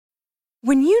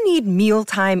When you need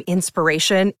mealtime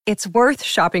inspiration, it's worth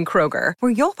shopping Kroger,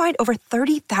 where you'll find over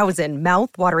 30,000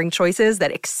 mouth-watering choices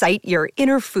that excite your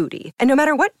inner foodie. And no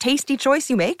matter what tasty choice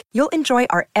you make, you'll enjoy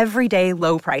our everyday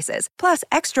low prices, plus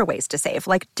extra ways to save,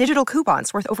 like digital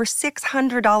coupons worth over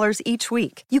 $600 each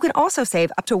week. You can also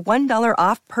save up to $1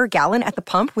 off per gallon at the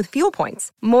pump with fuel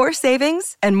points. More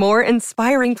savings and more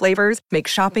inspiring flavors make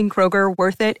shopping Kroger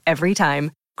worth it every time.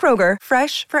 Kroger,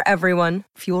 fresh for everyone.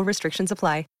 Fuel restrictions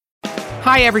apply.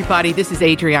 Hi, everybody. This is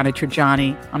Adriana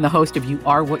Trajani. I'm the host of You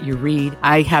Are What You Read.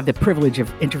 I have the privilege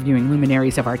of interviewing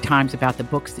luminaries of our times about the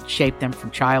books that shaped them from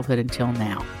childhood until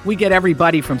now. We get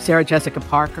everybody from Sarah Jessica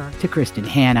Parker to Kristen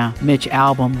Hanna, Mitch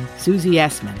Albom, Susie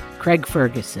Essman, Craig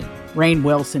Ferguson, Rainn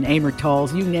Wilson, Amor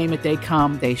Tolls, you name it, they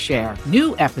come, they share.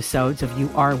 New episodes of You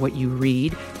Are What You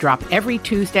Read drop every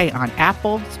Tuesday on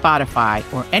Apple, Spotify,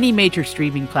 or any major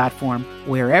streaming platform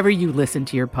wherever you listen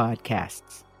to your podcasts.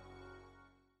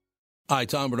 Hi,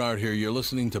 Tom Bernard here. You're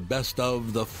listening to Best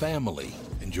of the Family.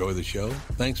 Enjoy the show.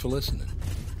 Thanks for listening.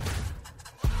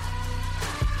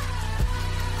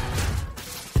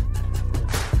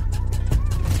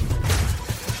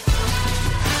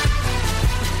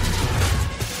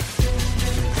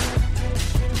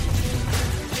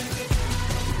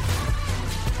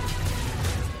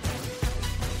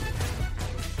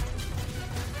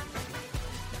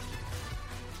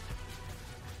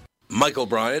 Michael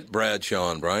Bryant,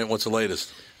 Bradshaw and Bryant, what's the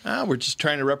latest? We're just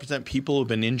trying to represent people who've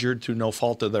been injured through no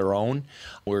fault of their own.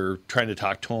 We're trying to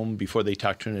talk to them before they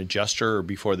talk to an adjuster or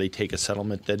before they take a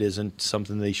settlement that isn't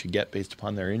something they should get based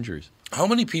upon their injuries. How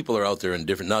many people are out there in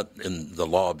different, not in the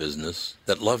law business,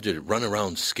 that love to run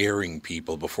around scaring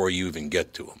people before you even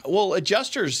get to them? Well,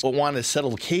 adjusters will want to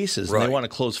settle cases and they want to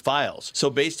close files. So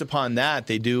based upon that,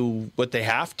 they do what they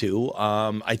have to.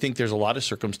 I think there's a lot of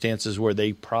circumstances where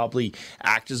they probably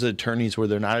act as attorneys where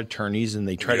they're not attorneys and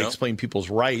they try to explain people's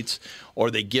rights, or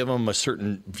they give them a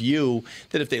certain view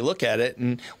that if they look at it.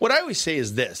 And what I always say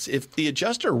is this: if the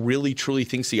adjuster really truly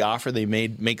thinks the offer they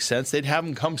made makes sense, they'd have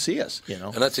them come see us.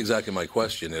 And that's exactly my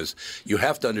question is, you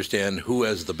have to understand who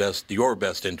has your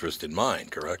best interest in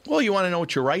mind, correct? Well, you want to know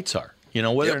what your rights are.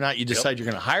 Whether or not you decide you're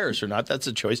going to hire us or not, that's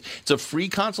a choice. It's a free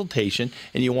consultation,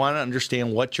 and you want to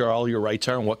understand what all your rights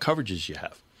are and what coverages you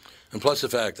have. And plus the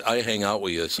fact I hang out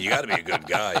with you, so you got to be a good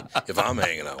guy if I'm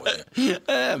hanging out with you.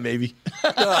 Maybe.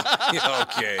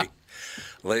 Okay.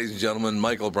 Ladies and gentlemen,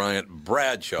 Michael Bryant,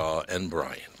 Bradshaw and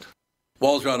Bryant.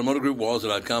 Walser Automotive Group,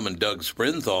 Walser.com, and Doug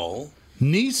Sprinthal.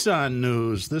 Nissan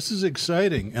news. This is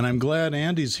exciting, and I'm glad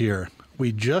Andy's here.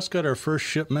 We just got our first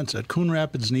shipments at Coon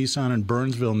Rapids Nissan and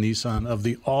Burnsville Nissan of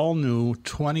the all-new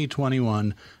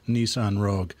 2021 Nissan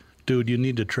Rogue. Dude, you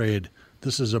need to trade.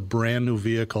 This is a brand new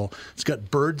vehicle. It's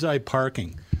got bird's eye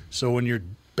parking. So when you're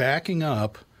backing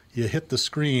up, you hit the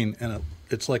screen and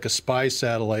it's like a spy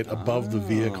satellite above the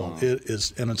vehicle. It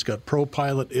is, and it's got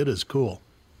ProPilot. It is cool.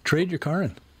 Trade your car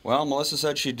in. Well, Melissa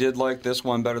said she did like this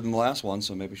one better than the last one,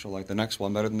 so maybe she'll like the next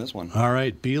one better than this one. All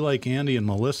right, be like Andy and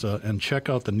Melissa and check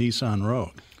out the Nissan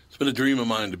Rogue. It's been a dream of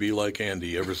mine to be like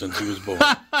Andy ever since he was born.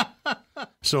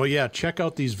 So, yeah, check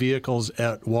out these vehicles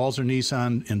at Walser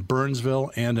Nissan in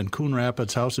Burnsville and in Coon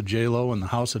Rapids, House of J-Lo and the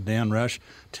House of Dan Resch.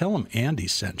 Tell them Andy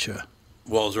sent you.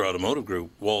 Walser Automotive Group,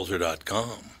 Walser.com.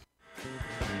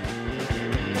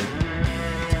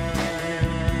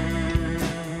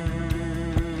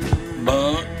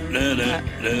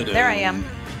 There I am.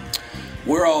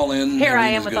 We're all in. Here I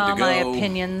am with all my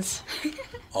opinions.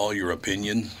 All your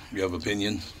opinions? You have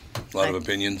opinions? A lot of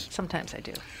opinions? Sometimes I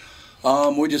do.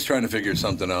 We're just trying to figure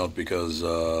something out because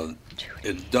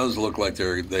it does look like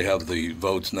they have the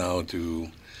votes now to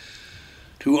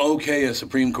okay a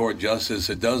Supreme Court justice.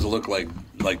 It does look like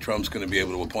Trump's going to be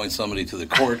able to appoint somebody to the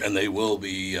court, and they will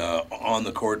be on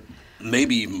the court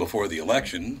maybe even before the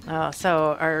election. I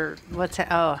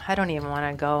don't even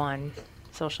want to go on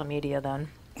social media then.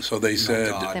 So they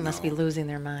said... They must be losing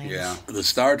their minds. Yeah. The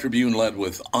Star Tribune led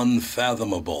with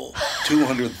unfathomable.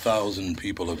 200,000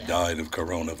 people have died of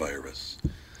coronavirus.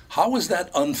 How is that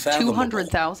unfathomable?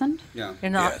 200,000? Yeah.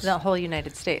 In the whole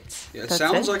United States. Yeah, it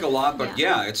sounds like a lot, but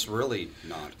yeah, it's really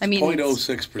not. I mean,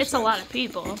 0.06%. It's a lot of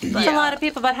people. It's a lot of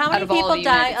people, but how many people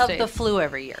die of the flu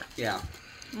every year? Yeah.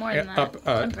 More than that,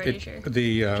 I'm pretty sure.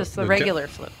 Just the regular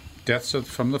flu. Deaths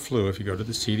from the flu, if you go to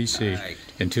the CDC,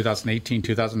 in 2018,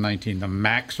 2019, the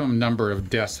maximum number of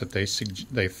deaths that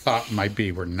they thought might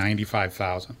be were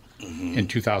 95,000 in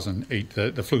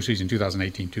 2008, the flu season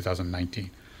 2018, 2019.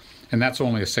 And that's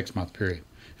only a 6-month period.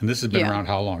 And this has been around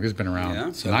how long? This has been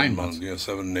around 9 months. Yeah,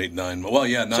 7, 8, 9 months. Well,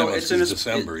 yeah, 9 months since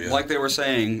December. Like they were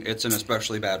saying, it's an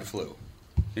especially bad flu.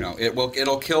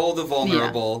 It'll kill the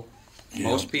vulnerable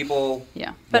Most people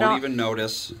But won't even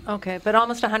notice. Okay, but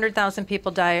almost 100,000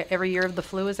 people die every year of the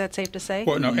flu. Is that safe to say?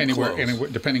 Well, no, anywhere,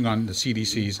 depending on the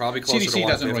CDC's. Probably closer CDC to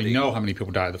doesn't really 150. know how many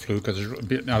people die of the flu because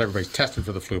not everybody's tested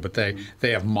for the flu, but they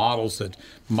have models that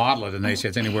model it, and they say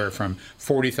it's anywhere from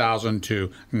 40,000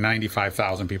 to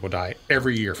 95,000 people die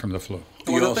every year from the flu.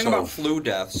 Well, the thing about flu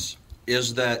deaths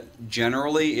is that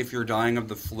generally, if you're dying of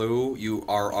the flu, you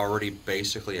are already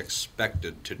basically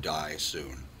expected to die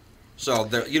soon. So,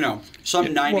 some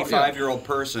 95-year-old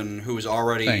person who's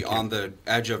already on the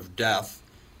edge of death,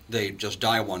 they just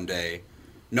die one day.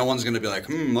 No one's going to be like,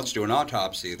 let's do an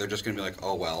autopsy. They're just going to be like,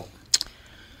 oh, well.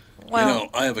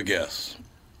 I have a guess.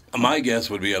 My guess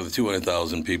would be out of the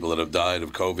 200,000 people that have died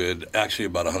of COVID, actually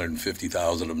about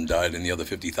 150,000 of them died, and the other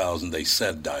 50,000 they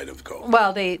said died of COVID.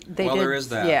 Well, they did. There is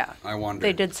that. Yeah, I wonder.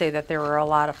 They did say that there were a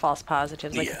lot of false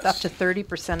positives. Up to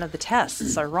 30% of the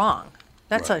tests are wrong.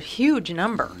 That's a huge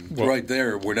number. Well, right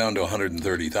there, we're down to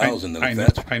 130,000.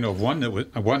 I know of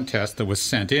one test that was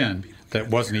sent in that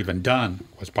wasn't even done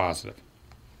was positive.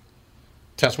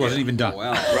 Test wasn't even done.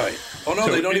 Well, right. Oh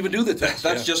no, they don't even do the test.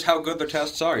 That's just how good the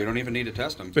tests are. You don't even need to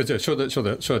test them. So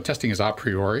the testing is a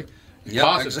priori.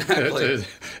 Yeah, exactly.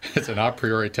 It's an a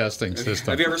priori testing system.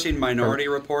 Have you ever seen Minority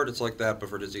Report? It's like that, but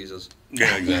for diseases.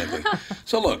 Yeah, exactly.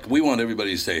 So look, we want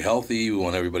everybody to stay healthy. We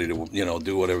want everybody to,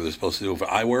 do whatever they're supposed to do. If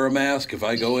I wear a mask, if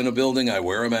I go in a building, I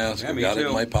wear a mask. I've got it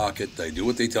in my pocket. I do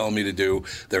what they tell me to do.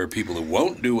 There are people who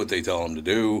won't do what they tell them to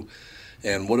do.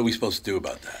 And what are we supposed to do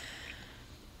about that?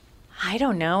 I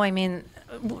don't know. I mean,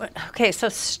 okay, so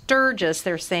Sturgis,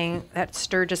 they're saying that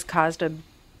Sturgis caused a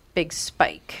big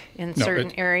spike in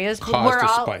certain areas. It caused a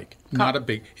spike. Not a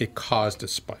big, it caused a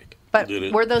spike. But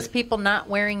were those people not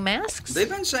wearing masks? They've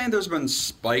been saying there's been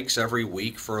spikes every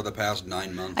week for the past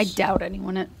 9 months. I doubt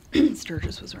anyone at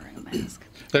Sturgis was wearing a mask.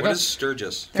 What is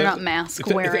Sturgis? They're not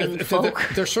mask-wearing folk.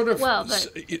 They're sort of, well, but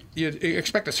you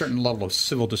expect a certain level of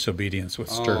civil disobedience with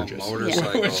Sturgis.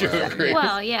 Motorcycle.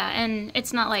 Well, yeah, and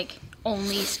it's not like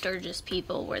only Sturgis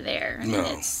people were there. No.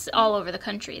 It's all over the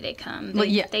country they come.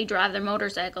 They drive their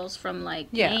motorcycles from,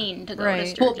 Maine to go to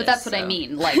Sturgis. Well, but that's what I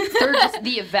mean. Like, Sturgis,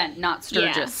 the event, not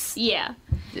Sturgis. Yeah.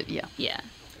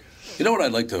 You know what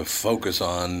I'd like to focus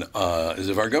on is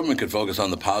if our government could focus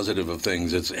on the positive of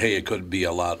things. It's, hey, it could be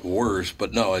a lot worse,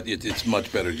 but no, it's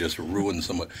much better just to ruin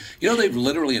someone. They've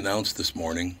literally announced this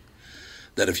morning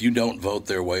that if you don't vote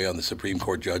their way on the Supreme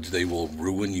Court judge, they will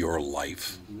ruin your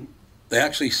life. Mm-hmm. They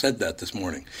actually said that this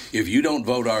morning. If you don't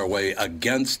vote our way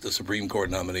against the Supreme Court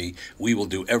nominee, we will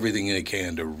do everything they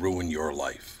can to ruin your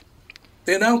life.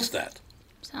 They announced that.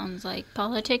 Sounds like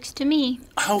politics to me.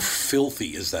 How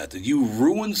filthy is that? Did you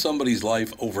ruin somebody's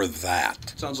life over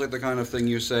that? Sounds like the kind of thing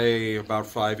you say about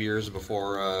 5 years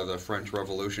before the French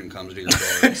Revolution comes to your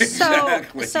door.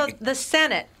 Exactly. So the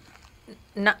Senate,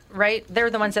 right? They're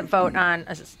the ones that vote on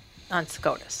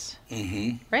SCOTUS,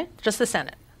 right? Just the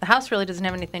Senate. The House really doesn't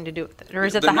have anything to do with it, or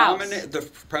is it the House? The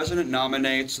president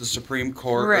nominates, the Supreme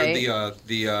Court, right.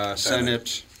 the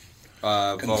Senate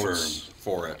votes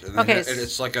for it. And okay,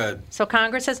 it's like so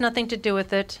Congress has nothing to do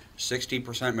with it.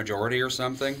 60% majority or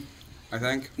something, I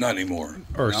think. Not anymore.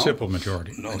 Or simple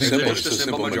majority. No, it's a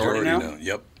simple majority now.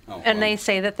 Yep. And they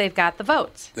say that they've got the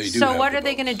votes. They do. So what are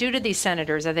they going to do to these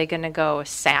senators? Are they going to go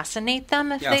assassinate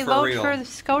them if they vote for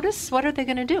SCOTUS? What are they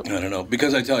going to do? I don't know.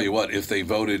 Because I tell you what, if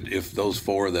those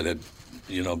four that had,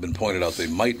 been pointed out, they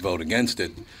might vote against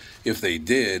it. If they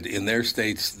did, in their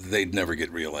states, they'd never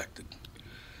get reelected.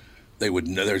 They would.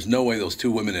 There's no way those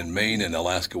two women in Maine and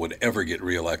Alaska would ever get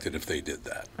reelected if they did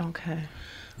that. Okay.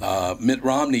 Mitt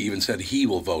Romney even said he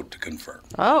will vote to confirm.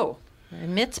 Oh.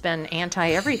 Mitt's been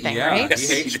anti-everything, right? Yes,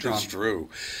 he hates Trump. It's true.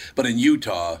 But in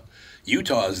Utah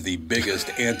is the biggest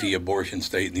anti-abortion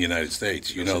state in the United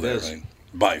States. You know that, right?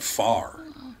 By far.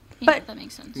 But that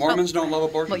makes sense. Mormons don't love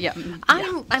abortion? Well, yeah.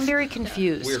 I'm very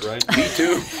confused. Weird, right? Me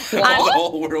too. The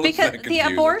whole world is because that the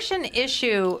confusing. abortion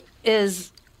issue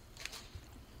is...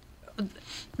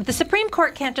 The Supreme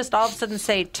Court can't just all of a sudden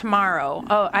say tomorrow,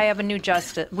 we have a new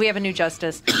justice,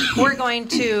 we're going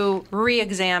to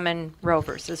re-examine Roe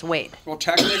versus Wade. Well,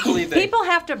 technically people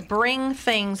have to bring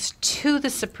things to the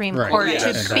Supreme Court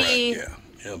to be...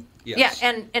 Yes.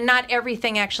 Yeah, and not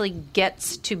everything actually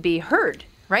gets to be heard,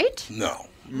 right? No.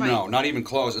 Right. No, not even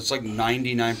close. It's like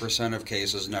 99% of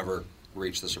cases never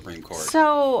reach the Supreme Court.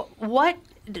 So what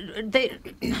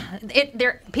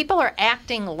people are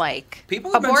acting like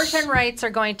abortion rights are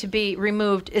going to be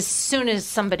removed as soon as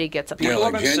somebody gets a Yeah,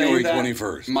 permit. like January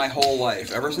 21st. My whole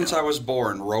life, ever since I was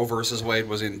born, Roe versus Wade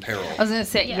was in peril. I was going to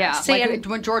say, yeah. See, like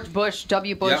when George Bush,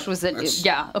 W. Bush was in, That's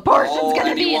abortion's all going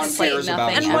to be anyone insane. cares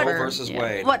about is Nothing Roe ever. versus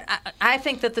Wade. What I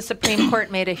think that the Supreme Court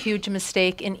made a huge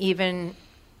mistake in even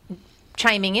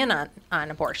chiming in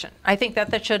on abortion. I think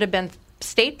that should have been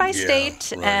state by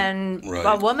state and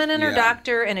a woman and her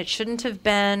doctor, and it shouldn't have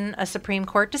been a Supreme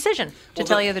Court decision, to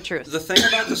tell you the truth. The thing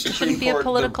about the Supreme shouldn't be a Court,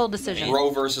 political the decision.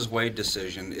 Roe versus Wade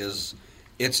decision is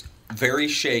it's very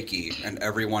shaky, and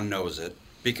everyone knows it,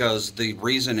 because the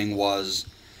reasoning was,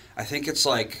 I think it's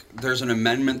like there's an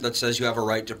amendment that says you have a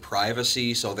right to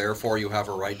privacy, so therefore you have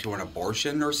a right to an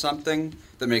abortion or something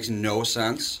that makes no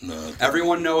sense. No.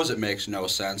 Everyone knows it makes no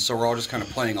sense, so we're all just kind of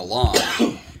playing along.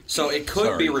 So it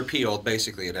could be repealed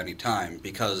basically at any time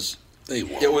because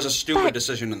it was a stupid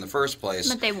decision in the first place.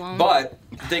 But they won't. But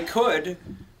they could,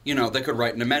 they could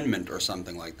write an amendment or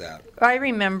something like that. I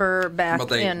remember back But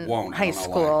they in won't. I high don't know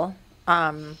school,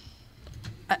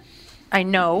 I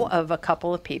know of a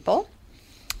couple of people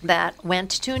that went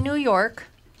to New York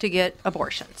to get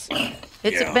abortions.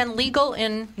 It's been legal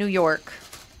in New York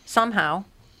somehow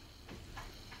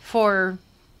for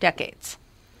decades.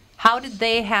 How did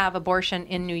they have abortion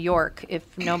in New York if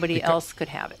nobody else could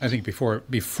have it? I think before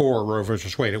Roe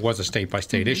versus Wade, it was a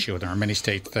state-by-state issue. There are many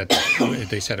states that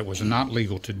they said it was not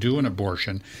legal to do an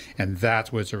abortion, and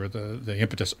that was the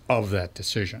impetus of that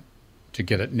decision, to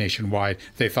get it nationwide.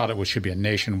 They thought it should be a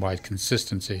nationwide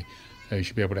consistency. You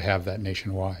should be able to have that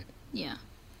nationwide. Yeah.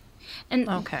 And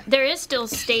there is still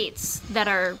states that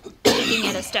are taking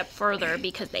it a step further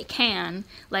because they can,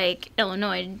 like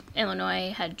Illinois.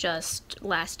 Illinois had just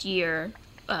last year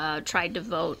tried to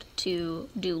vote to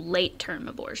do late-term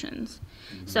abortions.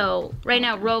 Mm-hmm. So right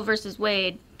now, Roe versus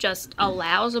Wade just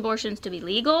allows abortions to be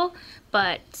legal,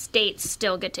 but states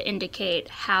still get to indicate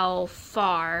how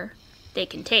far they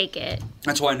can take it.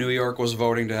 That's why New York was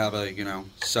voting to have a, 17th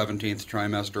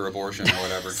trimester abortion or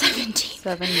whatever. 17th.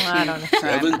 I don't know.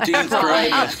 17th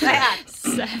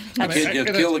trimester. You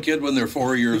kill a kid when they're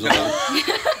 4 years old.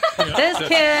 This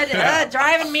kid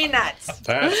driving me nuts.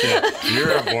 That's it.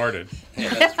 You're aborted.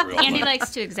 Yeah, that's real Andy funny.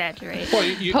 likes to exaggerate. Well,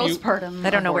 Postpartum. I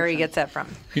don't know where he gets that from.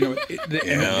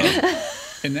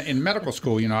 In medical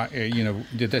school,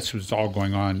 this was all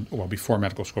going on, before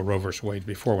medical school, Roe versus Wade,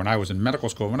 before when I was in medical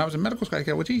school. When I was in medical school, I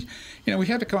go, we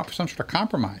had to come up with some sort of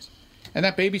compromise. And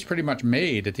that baby's pretty much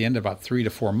made at the end of about 3 to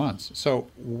 4 months. So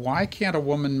why can't a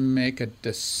woman make a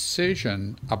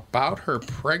decision about her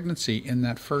pregnancy in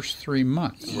that first 3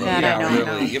 months? Really.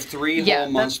 You have 3 whole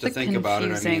months to think about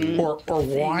it. I mean, or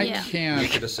why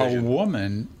can't a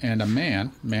woman and a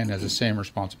man has the same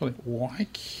responsibility, why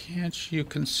can't you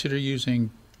consider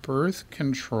using birth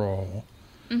control?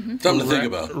 Mm-hmm. Something to think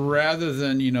about. Rather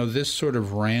than, this sort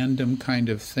of random kind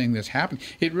of thing that's happening.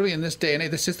 It really, in this day and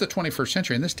age, this is the 21st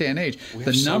century, in this day and age,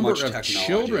 the number of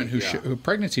children who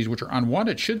pregnancies which are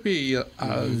unwanted should be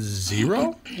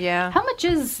 0. Yeah. How much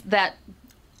is that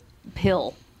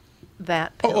pill?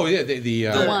 That pill? Oh yeah,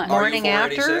 the morning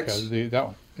after? That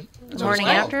one. Morning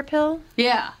after pill?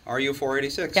 Yeah. RU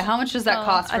 486. Yeah, how much does that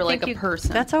cost for a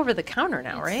person? That's over the counter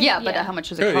now, right? Yeah, but how much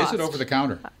does it cost? Is it over the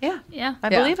counter? Yeah. I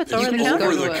believe it's over the counter.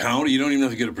 Over the counter? You don't even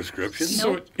have to get a prescription?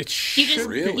 So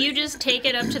You just take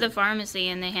it up to the pharmacy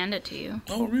and they hand it to you.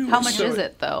 Oh, really? How much is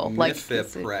it though? It's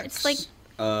like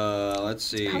let's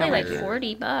see. Probably like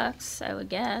 $40, I would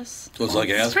guess. So it's like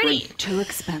aspirin? Pretty too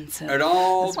expensive. It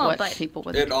all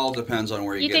it all depends on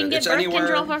where you get it. You can get birth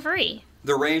control for free.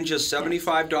 The range is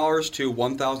 $75 to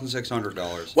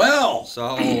 $1,600. Well,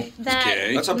 so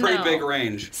that's a pretty big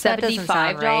range.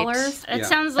 $75. It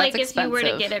sounds like if you were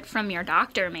to get it from your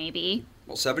doctor, maybe.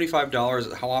 Well,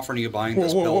 $75. How often are you buying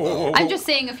this pill, though? I'm just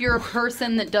saying, if you're a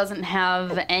person that doesn't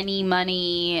have any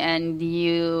money and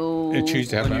you choose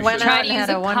to have try to use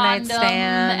a condom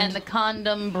and the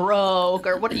condom broke,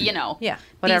 or what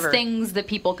whatever these things that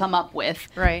people come up with,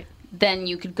 right? Then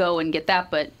you could go and get that,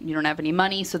 but you don't have any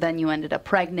money, so then you ended up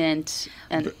pregnant.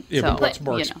 And but what's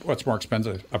more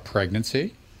expensive, a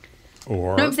pregnancy,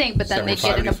 or? No, I'm saying, but then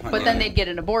they'd get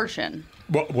an abortion.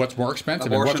 Well, what's more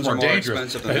expensive and what's more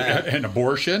dangerous? An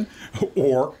abortion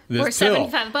or this pill? Or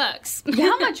 $75.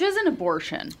 How much is an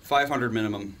abortion? $500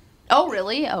 minimum. Oh,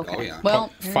 really? Okay. Oh, yeah.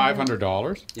 Well,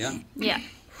 $500? Yeah. Yeah.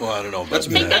 Well, I don't know. That's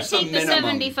the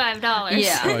 $75.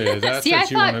 Yeah. That's See, I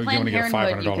thought Planned get a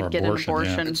Parenthood $500 you could get an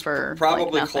abortion for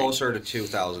probably nothing. closer to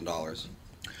 $2,000.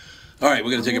 All right,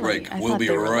 we're going to take a break. I We'll thought be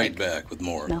they were right back with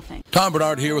more. Nothing. Tom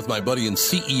Bernard here with my buddy and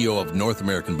CEO of North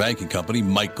American Banking Company,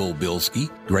 Michael Bilski.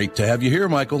 Great to have you here,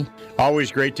 Michael.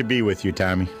 Always great to be with you,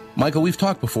 Tommy. Michael, we've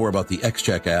talked before about the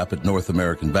XCheck app at North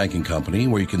American Banking Company,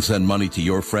 where you can send money to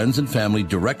your friends and family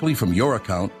directly from your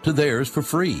account to theirs for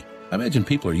free. I imagine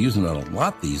people are using it a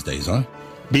lot these days, huh?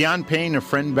 Beyond paying a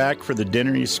friend back for the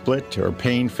dinner you split or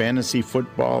paying fantasy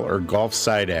football or golf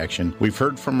side action, we've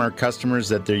heard from our customers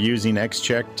that they're using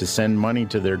XCheck to send money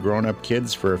to their grown-up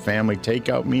kids for a family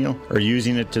takeout meal or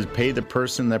using it to pay the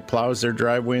person that plows their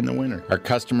driveway in the winter. Our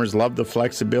customers love the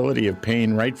flexibility of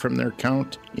paying right from their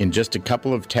account in just a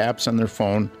couple of taps on their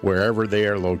phone wherever they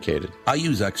are located. I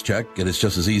use XCheck, and it's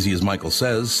just as easy as Michael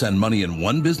says. Send money in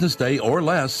one business day or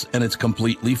less, and it's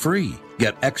completely free.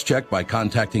 Get XCheck by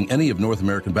contacting any of North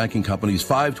American Banking Company's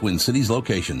 5 Twin Cities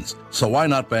locations. So why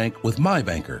not bank with my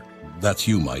banker? That's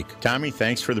you, Mike. Tommy,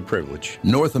 thanks for the privilege.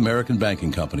 North American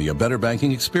Banking Company, a better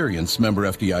banking experience, member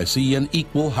FDIC, and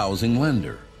equal housing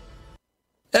lender.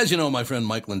 As you know, my friend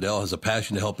Mike Lindell has a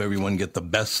passion to help everyone get the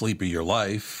best sleep of your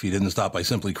life. He didn't stop by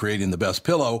simply creating the best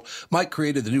pillow. Mike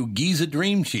created the new Giza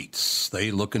Dream Sheets. They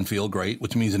look and feel great,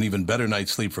 which means an even better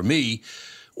night's sleep for me,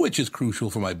 which is crucial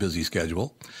for my busy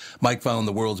schedule. Mike found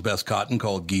the world's best cotton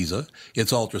called Giza.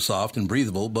 It's ultra soft and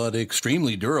breathable, but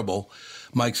extremely durable.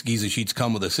 Mike's Giza sheets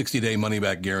come with a 60-day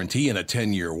money-back guarantee and a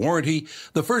 10-year warranty.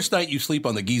 The first night you sleep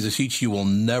on the Giza sheets, you will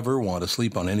never want to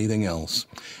sleep on anything else.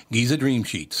 Giza Dream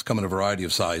Sheets come in a variety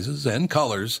of sizes and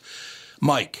colors.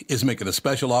 Mike is making a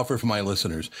special offer for my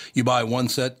listeners. You buy one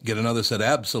set, get another set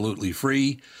absolutely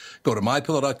free. Go to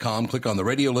MyPillow.com, click on the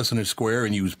radio listener square,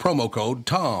 and use promo code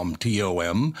TOM,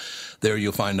 T-O-M. There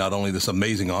you'll find not only this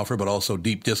amazing offer, but also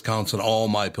deep discounts on all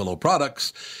MyPillow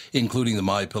products, including the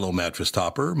MyPillow mattress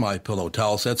topper, MyPillow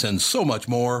towel sets, and so much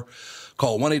more.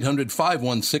 Call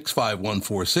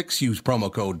 1-800-516-5146, use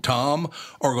promo code TOM,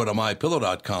 or go to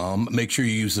MyPillow.com. Make sure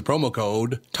you use the promo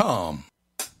code TOM.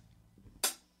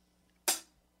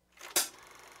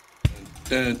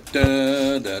 Dun,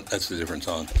 dun, dun. That's a different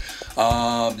song.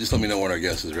 Just let me know when our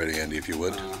guest is ready, Andy, if you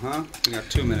would. We got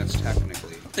 2 minutes,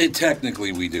 technically.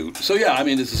 Technically, we do. So, yeah, I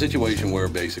mean, it's a situation where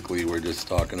basically we're just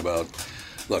talking about,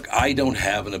 look, I don't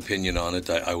have an opinion on it.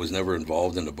 I was never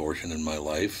involved in abortion in my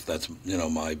life. That's,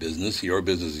 my business. Your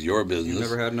business is your business. You've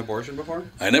never had an abortion before?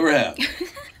 I never have.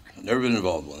 Never been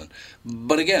involved with it.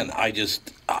 But again,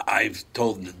 I've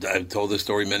told this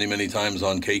story many, many times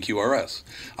on KQRS.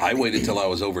 I waited till I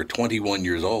was over 21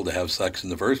 years old to have sex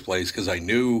in the first place because I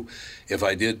knew if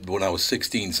I did when I was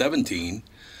 16, 17,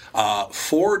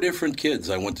 4 different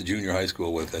kids I went to junior high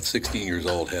school with at 16 years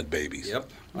old had babies. Yep.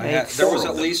 There was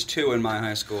at least 2 in my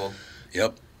high school.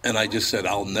 Yep. And I just said,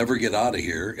 I'll never get out of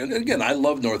here. And again, I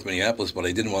love North Minneapolis, but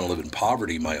I didn't want to live in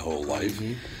poverty my whole life.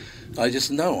 Mm-hmm. I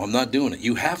just, no, I'm not doing it.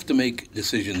 You have to make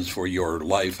decisions for your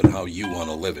life and how you want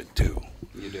to live it, too.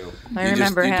 You do. I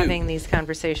remember having these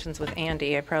conversations with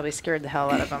Andy. I probably scared the hell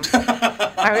out of him.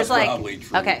 I was like,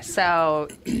 okay, so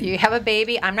you have a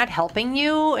baby. I'm not helping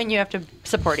you, and you have to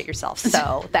support it yourself.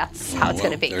 So that's how it's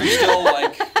going to be. They're still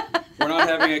like, we're not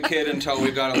having a kid until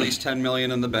we've got at least $10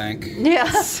 million in the bank.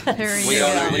 Yes. We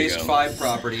own at least 5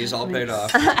 properties, all paid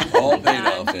off. All paid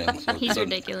off, yeah. He's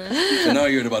ridiculous. So now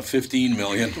you're at about $15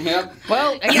 million. Yep.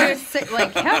 Well,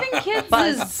 having kids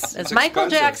is, as Michael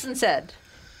Jackson said,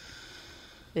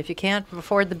 if you can't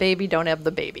afford the baby, don't have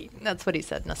the baby. That's what he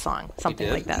said in a song.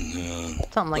 Something like that.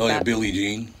 Something like that. Yeah, Billie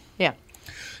Jean. Yeah.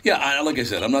 Yeah, like I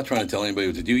said, I'm not trying to tell anybody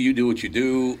what to do. You do what you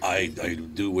do. I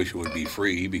do wish it would be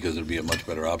free because it would be a much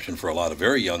better option for a lot of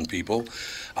very young people.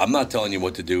 I'm not telling you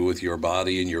what to do with your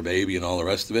body and your baby and all the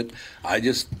rest of it. I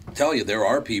just tell you there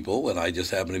are people, and I just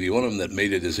happen to be one of them, that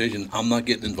made a decision. I'm not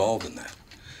getting involved in that.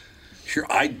 Sure,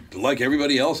 like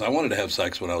everybody else, I wanted to have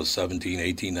sex when I was 17,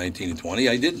 18, 19, and 20.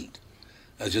 I didn't.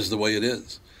 That's just the way it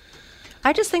is.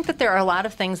 I just think that there are a lot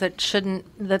of things that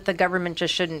the government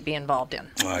just shouldn't be involved in.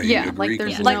 I agree.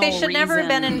 They should never have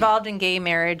been involved in gay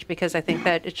marriage because I think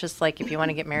that it's just like if you want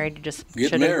to get married, you just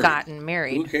should have gotten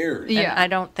married. Who cares? And I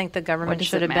don't think the government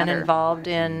should have been involved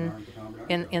in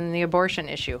the abortion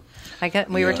issue.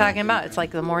 We were talking about it's like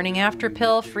the morning after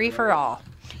pill, free for all.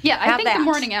 Yeah, I think the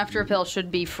morning after pill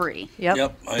should be free.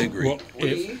 Yep, I agree. Well,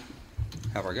 we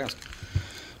have our guest.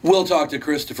 We'll talk to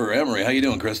Christopher Emery. How you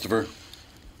doing, Christopher?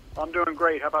 I'm doing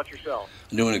great. How about yourself?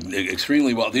 I'm doing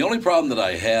extremely well. The only problem that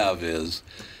I have is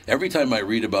every time I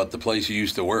read about the place you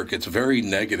used to work, it's very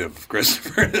negative,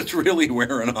 Christopher. It's really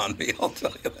wearing on me, I'll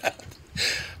tell you that.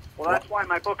 Well, that's why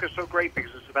my book is so great,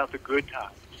 because it's about the good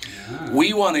times. Yeah.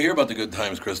 We want to hear about the good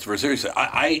times, Christopher. Seriously,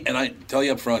 I tell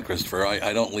you up front, Christopher,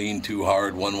 I don't lean too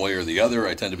hard one way or the other.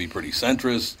 I tend to be pretty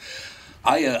centrist.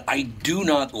 I do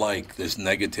not like this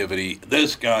negativity.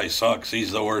 This guy sucks.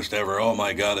 He's the worst ever. Oh,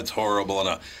 my God, it's horrible. And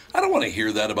I don't want to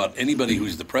hear that about anybody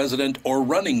who's the president or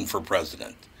running for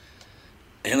president.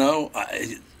 You know,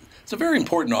 it's a very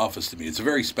important office to me. It's a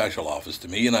very special office to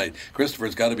me. And Christopher,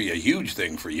 it's got to be a huge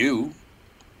thing for you.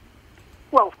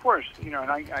 Well, of course, you know,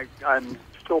 and I'm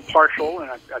still partial, and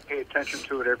I pay attention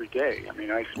to it every day. I mean,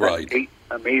 I spent 8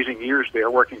 amazing years there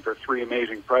working for 3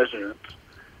 amazing presidents.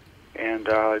 And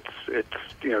it's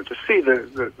you know, to see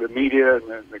the media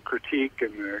and the critique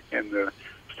and the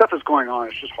stuff that's going on,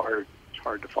 it's just hard. It's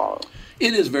hard to follow.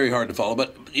 It is very hard to follow,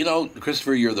 but you know,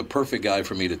 Christopher, you're the perfect guy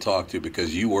for me to talk to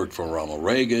because you worked for Ronald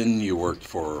Reagan, you worked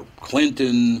for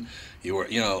Clinton,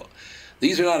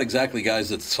 these are not exactly guys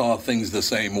that saw things the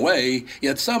same way.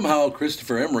 Yet somehow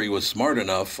Christopher Emery was smart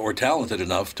enough or talented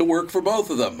enough to work for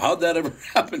both of them. How'd that ever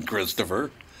happen,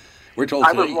 Christopher? We're told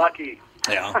I was lucky.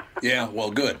 Yeah. Well,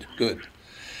 good.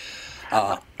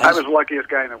 I was the luckiest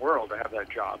guy in the world to have that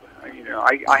job. You know,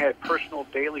 I had personal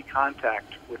daily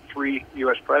contact with 3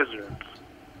 U.S. presidents,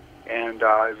 and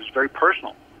it was very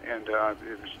personal, and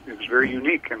it was very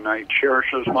unique, and I cherish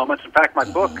those moments. In fact, my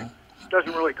book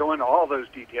doesn't really go into all those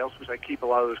details because I keep a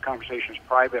lot of those conversations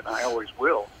private, and I always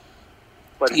will.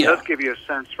 But it does give you a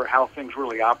sense for how things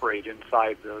really operate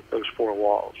inside those 4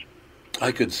 walls.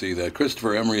 I could see that.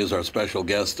 Christopher Emery is our special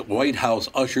guest. White House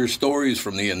usher, stories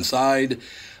from the inside.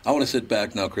 I want to sit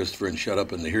back now, Christopher, and shut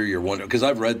up and hear your wonder, because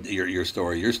I've read your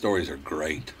story. Your stories are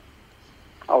great.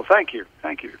 Oh, thank you.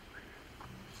 Well,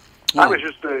 I was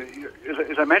just,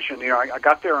 as I mentioned, you know, I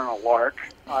got there on a lark.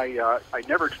 I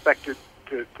never expected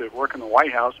to work in the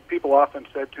White House. People often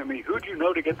said to me, "Who'd you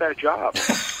know to get that job?"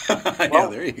 Well,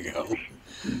 there you go.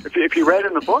 If you read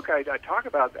in the book, I talk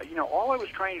about that. You know, all I was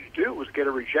trying to do was get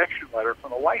a rejection letter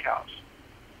from the White House.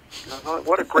 I thought,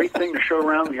 what a great thing to show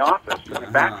around the office. And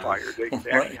it backfired.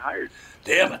 They actually hired.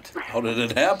 Damn it. How did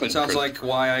it happen? Sounds like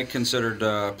why I considered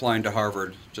applying to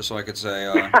Harvard, just so I could say,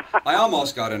 I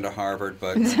almost got into Harvard,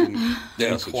 but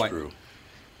yes, it's true.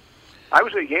 I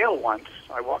was at Yale once.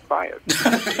 I walked by it.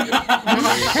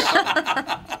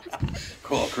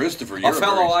 Well, Christopher, you're a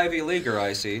fellow Ivy Leaguer,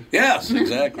 I see. Yes,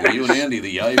 exactly. You and Andy,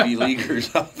 the Ivy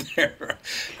Leaguers out there.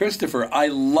 Christopher, I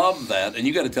love that. And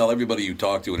you got to tell everybody you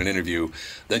talk to in an interview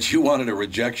that you wanted a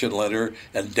rejection letter,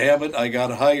 and damn it, I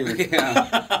got hired.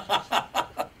 Yeah.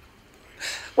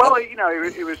 Well, you know,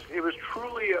 it was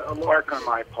truly a lark on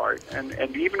my part,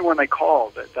 and even when they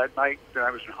called that night that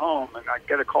I was at home, and I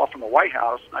get a call from the White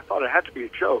House, and I thought it had to be a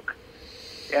joke,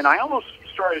 and I almost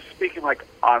started speaking like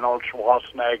Arnold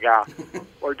Schwarzenegger,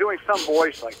 or doing some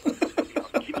voice like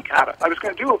Kimikata. I was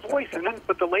going to do a voice,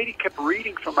 but the lady kept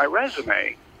reading from my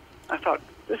resume. I thought,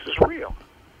 this is real.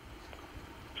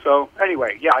 So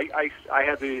anyway, yeah, I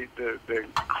had the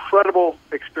incredible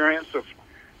experience of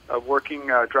working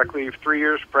directly 3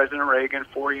 years President Reagan,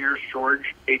 4 years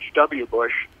George H.W.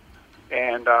 Bush,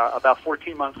 and about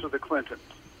 14 months with the Clintons.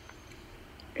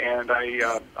 And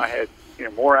I had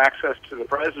more access to the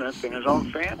president than his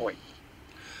own family.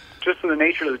 Just the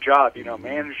nature of the job,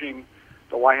 managing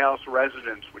the White House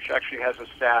residence, which actually has a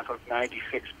staff of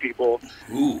 96 people.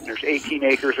 Ooh. There's 18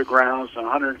 acres of grounds and a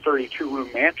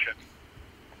 132-room mansion.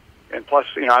 And plus,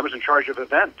 I was in charge of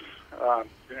events.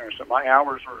 So my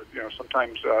hours were,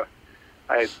 sometimes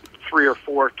I had 3 or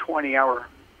 4 20-hour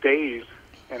days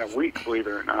in a week, believe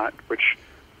it or not,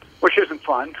 which isn't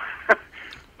fun.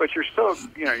 But you're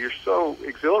so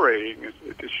exhilarating.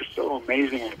 It's just so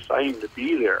amazing and exciting to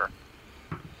be there.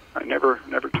 I never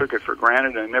took it for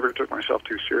granted, and I never took myself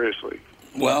too seriously.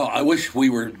 Well, I wish we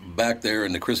were back there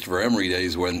in the Christopher Emery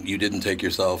days when you didn't take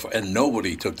yourself, and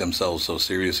nobody took themselves so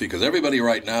seriously, because everybody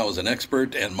right now is an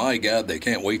expert, and my God, they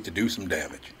can't wait to do some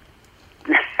damage.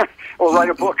 Well, write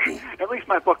a book. At least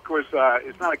my book was,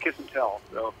 it's not a kiss and tell,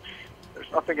 so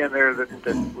there's nothing in there that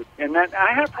would, and then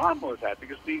I had a problem with that,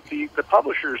 because the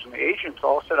publishers and the agents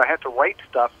all said I had to write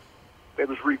stuff that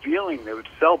was revealing, that would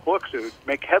sell books, that would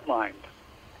make headlines.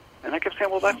 And I kept saying,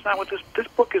 well, that's not what this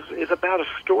book is about, a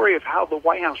story of how the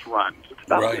White House runs. It's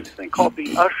about this thing called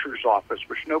the usher's office,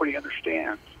 which nobody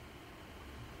understands.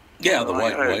 Yeah, the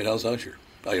White House usher.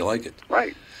 How you like it?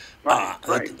 Right. That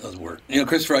does work.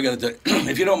 Christopher, I got to tell you,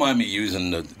 if you don't mind me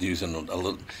using a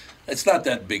little, it's not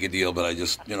that big a deal, but I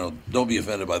just, don't be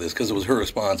offended by this, because it was her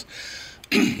response.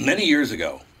 Many years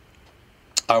ago,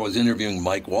 I was interviewing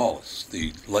Mike Wallace,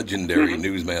 the legendary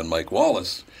newsman Mike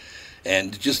Wallace,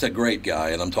 and just a great guy,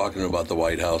 and I'm talking about the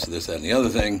White House, this, that, and the other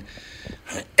thing.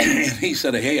 And he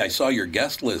said, hey, I saw your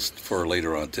guest list for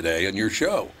later on today on your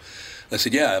show. I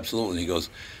said, yeah, absolutely. And he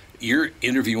goes, you're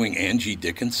interviewing Angie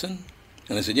Dickinson?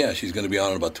 And I said, yeah, she's going to be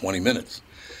on in about 20 minutes.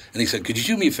 And he said, could you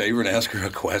do me a favor and ask her a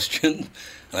question?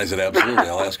 And I said, absolutely.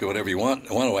 I'll ask her whatever I want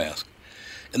to ask.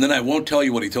 And then I won't tell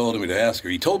you what he told me to ask her.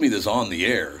 He told me this on the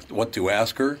air, what to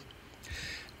ask her.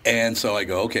 And so I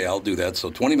go, okay, I'll do that. So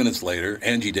 20 minutes later,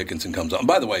 Angie Dickinson comes on.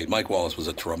 By the way, Mike Wallace was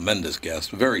a tremendous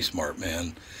guest, very smart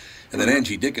man. And then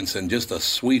Angie Dickinson, just a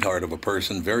sweetheart of a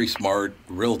person, very smart,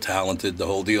 real talented, the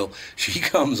whole deal. She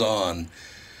comes on,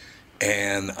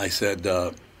 and I said,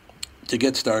 to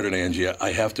get started, Angie,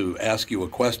 I have to ask you a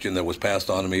question that was passed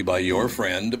on to me by your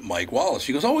friend, Mike Wallace.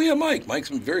 She goes, oh, yeah, Mike. Mike's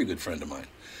a very good friend of mine.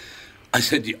 I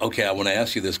said, okay, I want to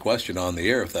ask you this question on the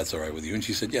air, if that's all right with you. And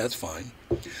she said, yeah, it's fine.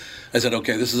 I said,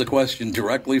 okay, this is a question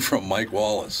directly from Mike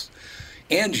Wallace.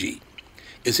 Angie,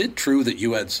 is it true that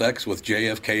you had sex with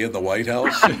JFK in the White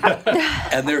House?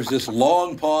 And there's this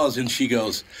long pause, and she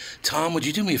goes, Tom, would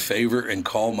you do me a favor and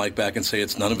call Mike back and say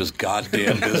it's none of his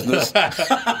goddamn business?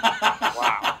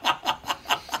 Wow.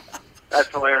 That's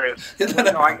hilarious.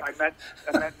 I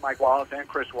met Mike Wallace and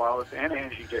Chris Wallace and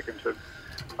Angie Dickinson.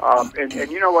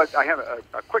 And you know what? I have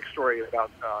a quick story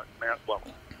about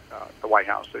the White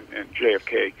House and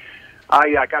JFK.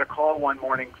 I got a call one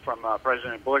morning from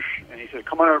President Bush, and he said,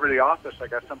 come on over to the office. I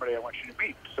got somebody I want you to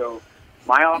meet. So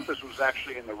my office was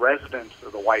actually in the residence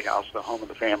of the White House, the home of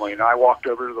the family, and I walked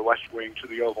over to the West Wing to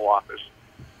the Oval Office.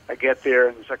 I get there,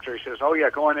 and the secretary says, oh, yeah,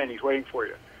 go on in. He's waiting for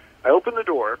you. I open the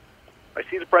door. I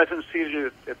see the president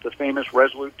seated at the famous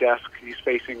Resolute desk. He's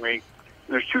facing me. And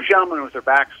there's two gentlemen with their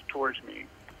backs towards me.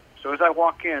 So as I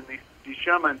walk in, these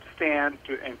gentlemen stand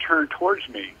and turn towards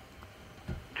me.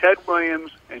 Ted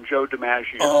Williams and Joe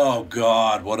DiMaggio. Oh,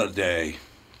 God, what a day.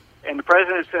 And the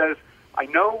president says, I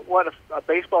know what a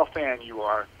baseball fan you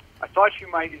are. I thought you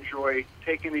might enjoy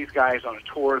taking these guys on a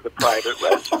tour of the private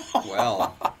residence.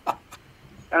 Well.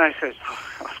 And I said,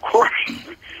 of course.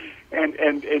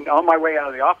 And on my way out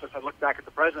of the office, I looked back at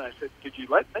the president. I said, did you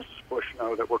let Mrs. Bush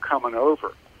know that we're coming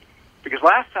over? Because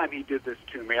last time he did this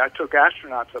to me, I took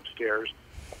astronauts upstairs,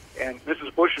 and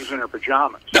Mrs. Bush was in her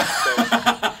pajamas.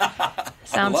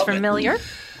 Sounds familiar.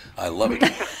 I love it.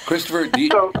 Christopher, do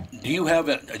you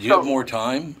have more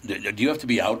time? Do you have to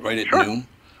be out right at noon?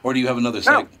 Or do you have another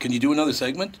segment? Can you do another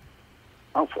segment?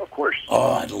 Oh, of course.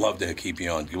 Oh, I'd love to keep you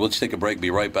on. Let's take a break.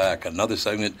 Be right back. Another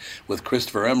segment with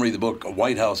Christopher Emery. The book,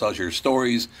 White House Usher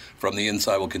Stories from the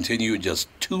Inside, will continue in just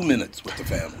 2 minutes with the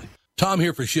family. Tom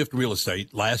here for Shift Real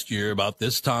Estate. Last year, about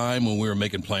this time, when we were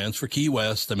making plans for Key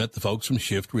West, I met the folks from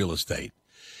Shift Real Estate.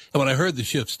 And when I heard the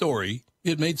Shift story,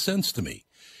 it made sense to me.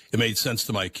 It made sense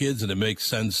to my kids, and it makes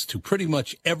sense to pretty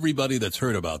much everybody that's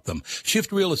heard about them.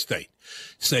 Shift Real Estate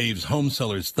saves home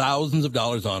sellers thousands of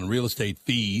dollars on real estate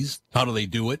fees. How do they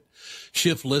do it?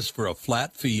 Shift lists for a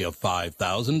flat fee of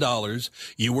 $5,000.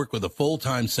 You work with a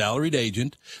full-time salaried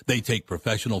agent. They take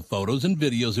professional photos and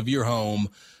videos of your home,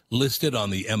 list it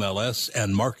on the MLS,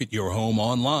 and market your home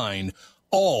online,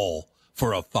 all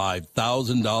for a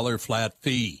 $5,000 flat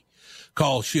fee.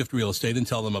 Call Shift Real Estate and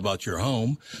tell them about your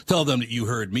home. Tell them that you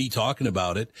heard me talking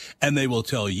about it, and they will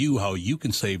tell you how you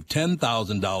can save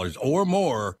 $10,000 or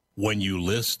more when you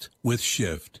list with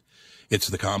Shift. It's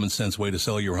the common sense way to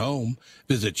sell your home.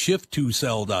 Visit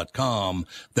shift2sell.com.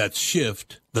 That's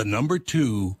shift, the number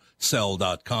 2,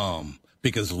 sell.com.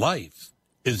 Because life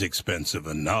is expensive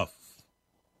enough.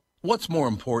 What's more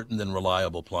important than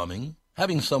reliable plumbing?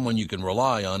 Having someone you can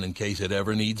rely on in case it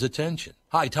ever needs attention.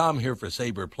 Hi, Tom here for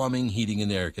Sabre Plumbing, Heating,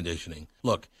 and Air Conditioning.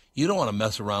 Look, you don't want to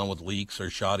mess around with leaks or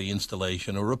shoddy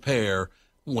installation or repair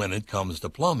when it comes to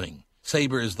plumbing.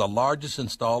 Sabre is the largest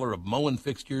installer of Moen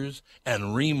fixtures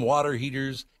and Rheem water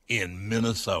heaters in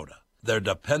Minnesota. They're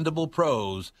dependable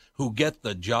pros who get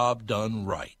the job done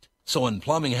right. So when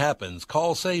plumbing happens,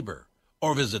 call Sabre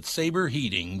or visit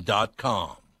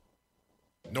saberheating.com.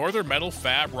 Northern Metal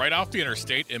Fab, right off the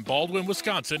interstate in Baldwin,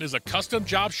 Wisconsin, is a custom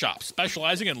job shop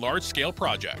specializing in large-scale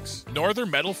projects. Northern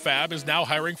Metal Fab is now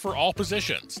hiring for all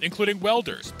positions, including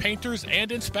welders, painters,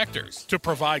 and inspectors, to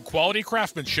provide quality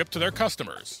craftsmanship to their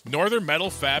customers. Northern Metal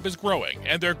Fab is growing,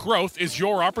 and their growth is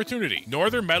your opportunity.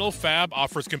 Northern Metal Fab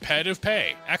offers competitive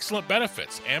pay, excellent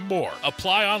benefits, and more.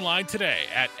 Apply online today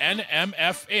at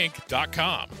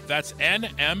nmfinc.com. That's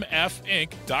nmfinc.com.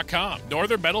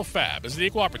 Northern Metal Fab is an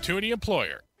equal opportunity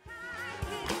employer.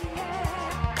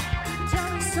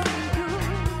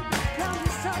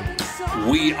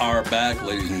 We are back,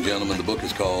 ladies and gentlemen. The book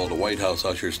is called White House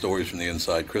Usher Stories from the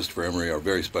Inside. Christopher Emery, our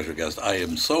very special guest. I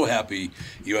am so happy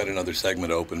you had another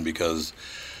segment open because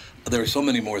there are so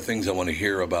many more things I want to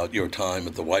hear about your time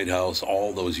at the White House,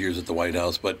 all those years at the White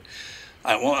House. But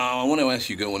I want to ask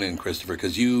you going in, Christopher,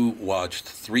 because you watched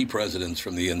 3 presidents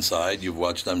from the inside. You've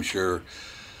watched, I'm sure,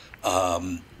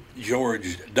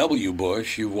 George W.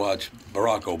 Bush, you watched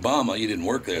Barack Obama. You didn't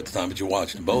work there at the time, but you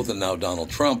watched both, and now Donald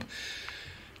Trump.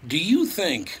 Do you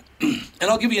think, and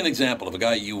I'll give you an example of a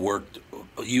guy you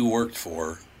worked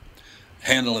for,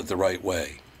 handle it the right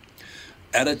way.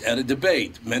 At a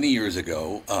debate many years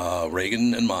ago,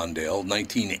 Reagan and Mondale,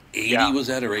 1980 was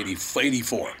that, or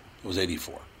 84? It was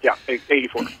 84. Yeah,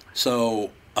 84. So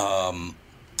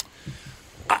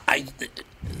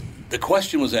the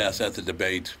question was asked at the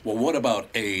debate, well, what about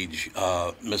age,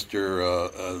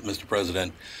 Mr.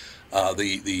 President?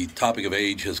 The topic of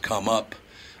age has come up.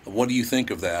 What do you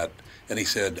think of that? And he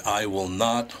said, I will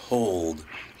not hold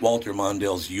Walter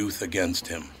Mondale's youth against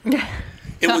him.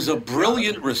 It was a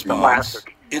brilliant response.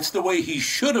 Classic. It's the way he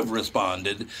should have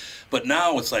responded. But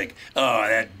now it's like, oh,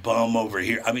 that bum over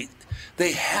here. I mean,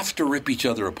 they have to rip each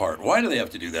other apart. Why do they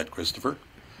have to do that, Christopher?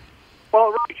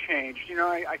 Well, it really changed. You know,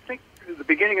 I think the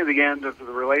beginning of the end of the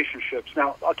relationships.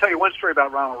 Now, I'll tell you one story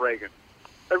about Ronald Reagan.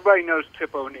 Everybody knows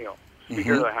Tip O'Neill,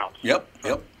 Speaker of the House. Yep.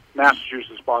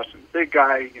 Massachusetts, Boston. Big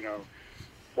guy, you know,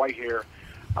 white hair.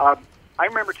 I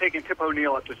remember taking Tip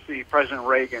O'Neill up to see President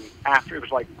Reagan after, it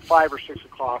was like 5 or 6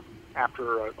 o'clock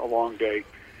after a long day.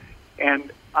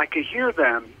 And I could hear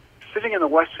them sitting in the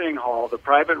West Sitting Hall, the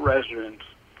private residence.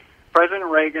 President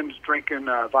Reagan's drinking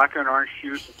vodka and orange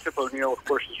juice, and Tip O'Neill, of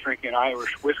course, is drinking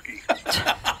Irish whiskey.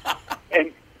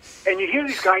 and you hear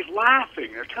these guys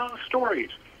laughing. They're telling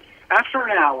stories. After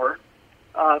an hour,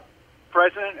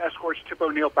 President escorts Tip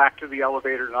O'Neill back to the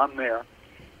elevator, and I'm there.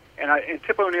 And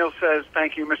Tip O'Neill says,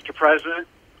 "Thank you, Mr. President."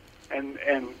 And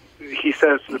he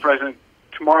says to the President,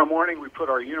 "Tomorrow morning we put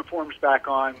our uniforms back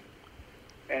on,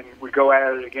 and we go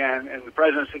at it again." And the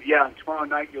President said, "Yeah, and tomorrow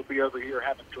night you'll be over here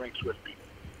having drinks with me."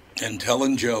 And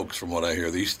telling jokes, from what I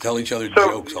hear. They used to tell each other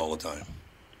jokes all the time.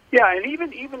 Yeah, and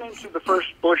even into the first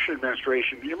Bush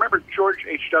administration. You remember George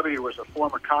H.W. was a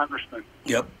former congressman.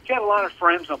 Yep. He had a lot of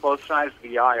friends on both sides of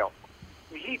the aisle.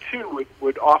 He, too,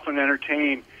 would often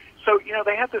entertain. So, you know,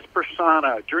 they had this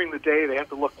persona. During the day, they had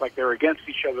to look like they were against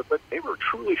each other, but they were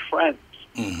truly friends.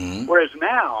 Mm-hmm. Whereas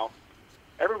now,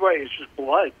 everybody is just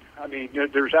blood. I mean,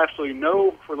 there's absolutely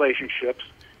no relationships.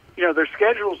 You know, their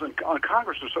schedules on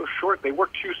Congress are so short. They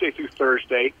work Tuesday through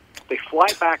Thursday. They fly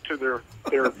back to their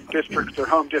districts, their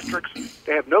home districts.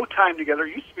 They have no time together.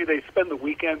 It used to be they'd spend the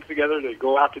weekends together. They'd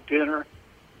go out to dinner.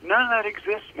 None of that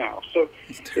exists now. So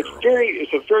it's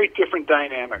a very different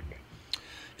dynamic.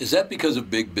 Is that because of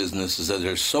big business? Is that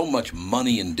there's so much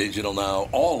money in digital now?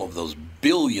 All of those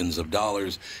billions of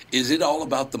dollars. Is it all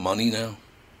about the money now?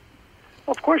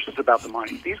 Well, of course it's about the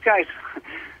money. These guys...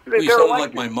 You sound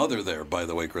like my mother there, by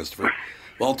the way, Christopher.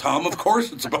 Well, Tom, of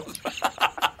course it's about...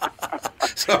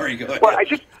 Sorry, go ahead. Well, I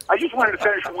just wanted to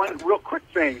finish one real quick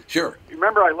thing. Sure. You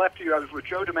remember I left you, I was with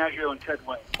Joe DiMaggio and Ted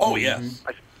Williams. Oh, yes.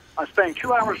 I'm spending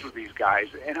 2 hours with these guys,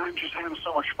 and I'm just having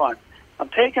so much fun. I'm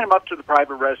taking them up to the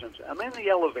private residence. I'm in the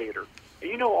elevator. And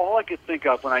you know, all I could think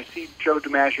of when I see Joe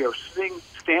DiMaggio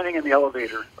standing in the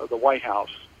elevator of the White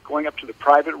House, going up to the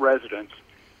private residence,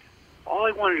 all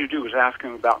I wanted to do was ask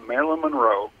him about Marilyn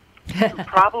Monroe, who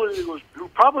probably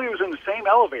was in the same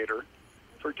elevator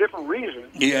for different reasons.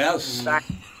 Yes. But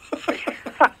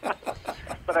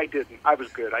I didn't. I was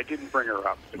good. I didn't bring her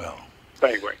up. Well. But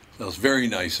anyway. That was very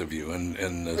nice of you.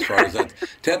 And as far as that,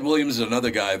 Ted Williams is another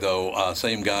guy, though,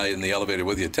 same guy in the elevator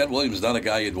with you. Ted Williams is not a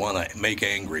guy you'd want to make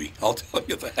angry. I'll tell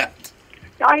you that.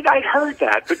 I'd heard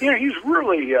that. But, you know, he's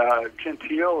really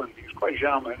genteel and he's quite a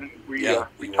gentleman. And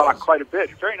we talked quite a bit.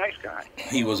 Very nice guy.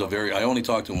 He was I only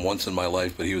talked to him once in my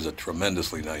life, but he was a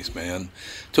tremendously nice man.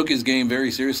 Took his game very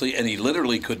seriously, and he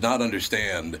literally could not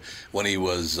understand when he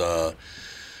was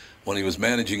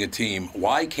managing a team,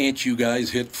 why can't you guys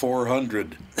hit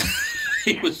 400?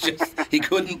 He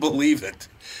couldn't believe it.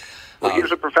 Well, he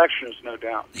was a perfectionist, no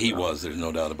doubt. He was, there's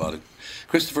no doubt about it.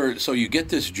 Christopher, so you get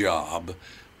this job.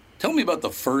 Tell me about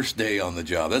the first day on the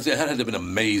job. That had to have been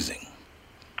amazing.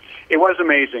 It was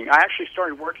amazing. I actually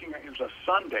started working, it was a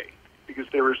Sunday, because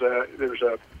there was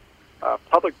a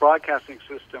public broadcasting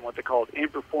system, what they called In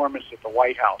Performance at the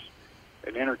White House,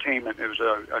 an entertainment. It was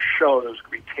a show that was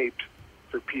going to be taped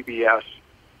for PBS,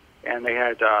 and they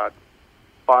had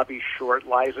Bobby Short,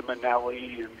 Liza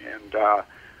Minnelli,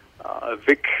 and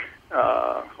Vic.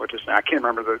 What's his name? I can't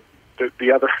remember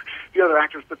the other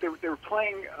actors, but they were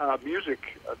playing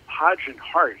music, Hodge and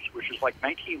Hart, which is like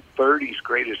 1930s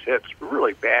greatest hits.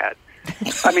 Really bad.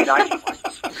 I mean,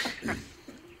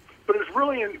 but it was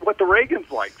really what the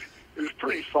Reagans liked. It was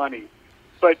pretty funny.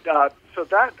 But so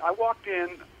that I walked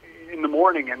in the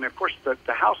morning, and of course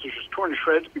the house is just torn to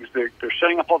shreds because they're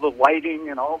setting up all the lighting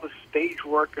and all the stage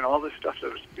work and all this stuff. So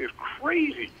it was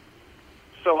crazy.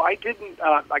 So I didn't.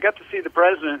 I got to see the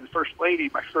president and first lady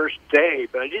my first day,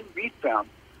 but I didn't meet them.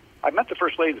 I met the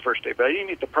first lady the first day, but I didn't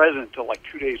meet the president until like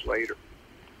 2 days later.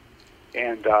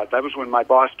 And that was when my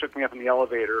boss took me up in the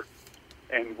elevator,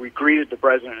 and we greeted the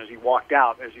president as he walked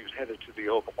out as he was headed to the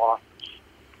Oval Office.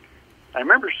 I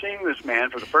remember seeing this man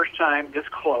for the first time this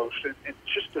close, and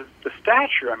just the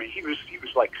stature. I mean, he was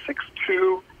like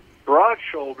 6'2",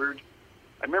 broad-shouldered.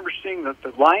 I remember seeing the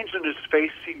lines in his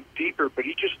face seemed deeper, but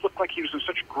he just looked like he was in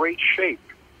such great shape.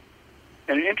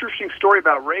 And an interesting story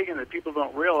about Reagan that people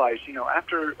don't realize,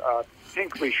 after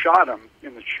Hinckley shot him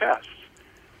in the chest,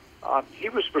 he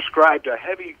was prescribed a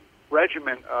heavy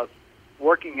regimen of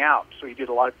working out. So he did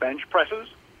a lot of bench presses.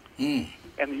 And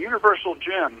the Universal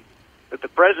Gym that the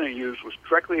president used was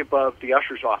directly above the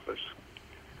usher's office.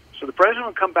 So the president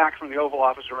would come back from the Oval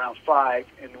Office around 5,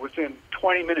 and within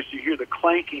 20 minutes you hear the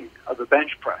clanking of the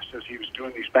bench press as he was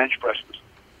doing these bench presses.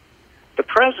 The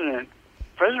President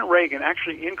Reagan,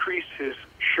 actually increased his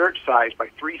shirt size by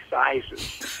 3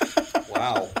 sizes.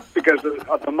 Wow. Because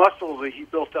of the muscles that he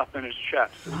built up in his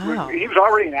chest. Wow. He was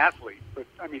already an athlete, but,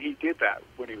 I mean, he did that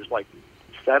when he was like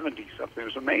 70-something. It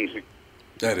was amazing.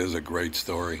 That is a great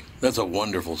story. That's a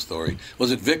wonderful story. Was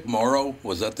it Vic Morrow?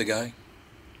 Was that the guy?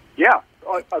 Yeah.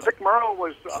 Vic Morrow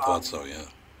was... I thought so, yeah.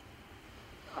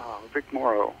 Vic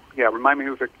Morrow. Yeah, remind me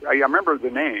who Vic... I remember the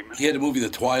name. He had a movie, The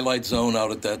Twilight Zone,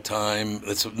 out at that time.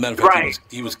 As a matter of fact, Right.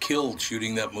 he was killed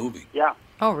shooting that movie. Yeah.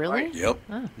 Oh, really? Right. Yep.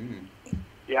 Oh.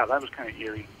 Yeah, that was kind of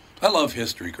eerie. I love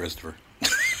history, Christopher.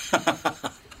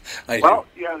 I Well,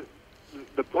 do. yeah,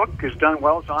 the book is done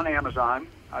well. It's on Amazon.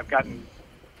 I've gotten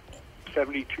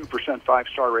 72%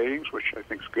 5-star ratings, which I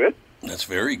think is good. That's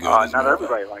very good. Not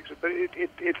everybody likes it, but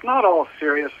it's not all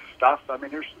serious stuff. I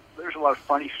mean, there's a lot of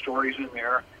funny stories in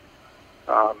there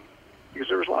because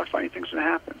there was a lot of funny things that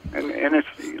happen, and it's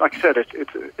like I said,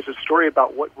 it's a story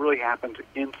about what really happened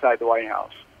inside the White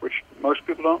House, which most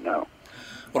people don't know.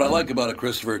 What I like about it,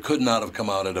 Christopher, it could not have come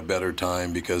out at a better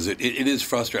time because it is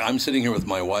frustrating. I'm sitting here with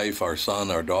my wife, our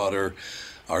son, our daughter,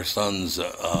 our son's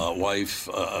wife,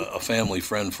 a family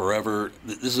friend forever.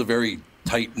 This is a very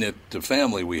tight-knit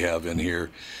family we have in here.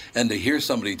 And to hear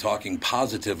somebody talking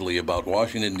positively about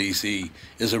Washington, D.C.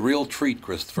 is a real treat,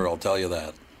 Christopher, I'll tell you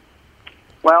that.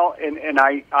 Well, and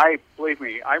I believe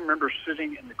me, I remember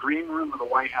sitting in the green room of the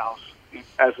White House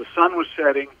as the sun was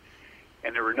setting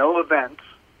and there were no events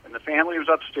and the family was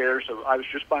upstairs, so I was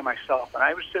just by myself. And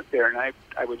I would sit there and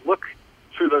I would look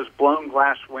through those blown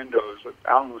glass windows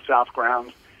out in the South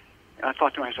grounds, and I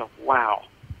thought to myself, wow,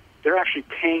 they're actually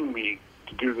paying me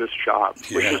to do this job,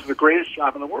 which is the greatest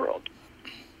job in the world.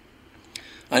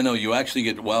 I know you actually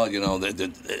get,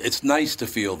 it's nice to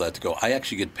feel that, to go, I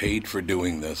actually get paid for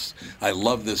doing this. I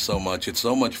love this so much. It's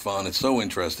so much fun. It's so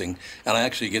interesting. And I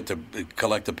actually get to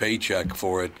collect a paycheck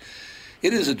for it.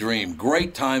 It is a dream.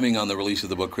 Great timing on the release of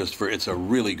the book, Christopher. It's a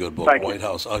really good book, Thank you. White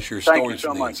House Usher, Thank Stories you so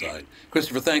from the much. Inside.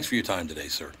 Christopher, thanks for your time today,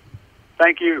 sir.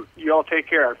 Thank you. You all take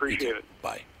care. I appreciate it.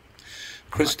 Bye.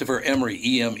 Christopher Emery,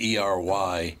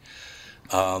 E-M-E-R-Y.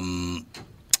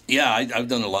 I've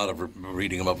done a lot of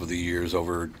reading him up over the years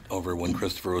over when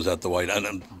Christopher was at the White House,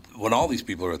 and when all these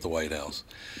people are at the White House.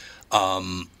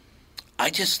 Do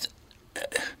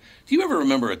you ever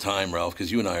remember a time, Ralph,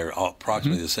 because you and I are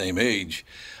approximately the same age,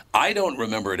 I don't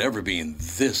remember it ever being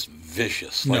this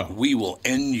vicious. Like, we will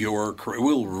end your career,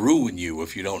 we'll ruin you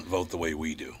if you don't vote the way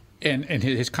we do. And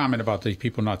his comment about the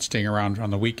people not staying around on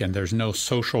the weekend, there's no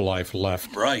social life left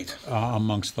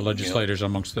amongst the legislators,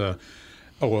 amongst the,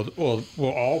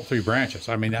 all 3 branches.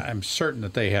 I mean, I'm certain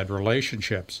that they had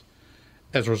relationships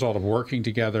as a result of working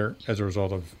together, as a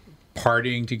result of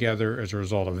partying together, as a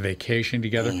result of vacation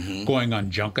together, going on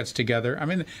junkets together. I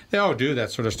mean, they all do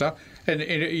that sort of stuff. And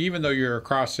even though you're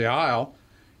across the aisle,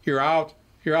 you're out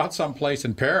someplace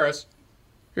in Paris,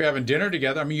 you're having dinner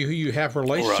together. I mean, you have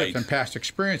relationships and past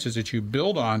experiences that you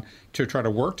build on to try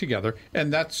to work together.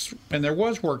 And there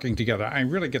was working together. I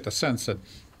really get the sense that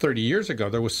 30 years ago,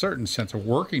 there was a certain sense of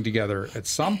working together at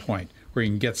some point where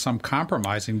you can get some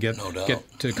compromise and get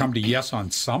to come to yes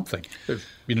on something.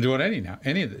 You don't do it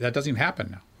any of that doesn't even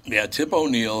happen now. Yeah, Tip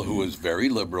O'Neill, who was very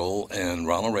liberal, and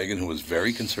Ronald Reagan, who was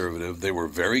very conservative, they were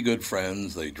very good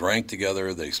friends. They drank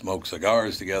together. They smoked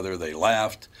cigars together. They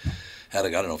laughed. I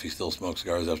don't know if he still smoked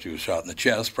cigars after he was shot in the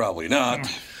chest. Probably not.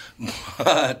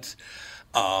 But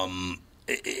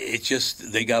it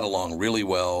just, they got along really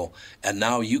well. And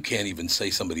now you can't even say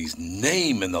somebody's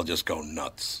name and they'll just go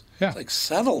nuts. Yeah. It's like,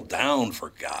 settle down,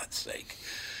 for God's sake.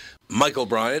 Michael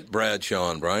Bryant, Brad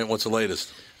Sean. Bryant, what's the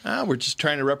latest? We're just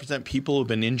trying to represent people who've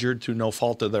been injured through no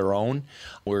fault of their own.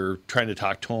 We're trying to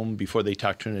talk to them before they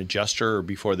talk to an adjuster or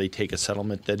before they take a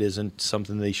settlement that isn't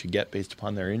something they should get based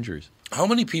upon their injuries. How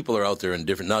many people are out there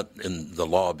not in the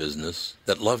law business,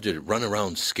 that love to run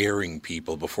around scaring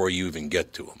people before you even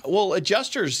get to them? Well,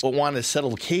 adjusters want to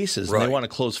settle cases and they want to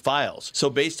close files. So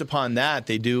based upon that,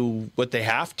 they do what they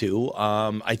have to.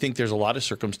 I think there's a lot of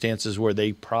circumstances where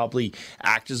they probably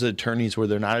act as attorneys where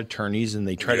they're not attorneys, and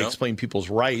they try to explain people's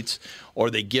rights, or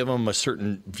they give them a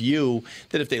certain view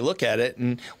that if they look at it.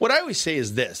 And what I always say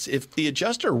is this: if the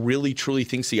adjuster really truly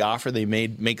thinks the offer they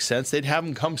made makes sense, they'd have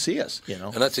them come see us.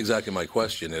 And that's exactly my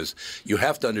question is, you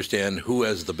have to understand who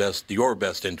has your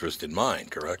best interest in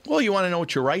mind, correct? Well, you want to know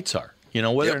what your rights are.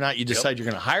 Whether or not you decide you're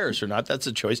going to hire us or not, that's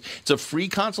a choice. It's a free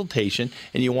consultation,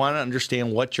 and you want to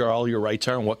understand what all your rights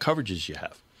are and what coverages you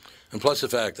have. And plus the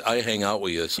fact I hang out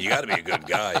with you, so you got to be a good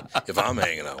guy if I'm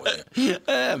hanging out with you.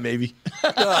 Maybe.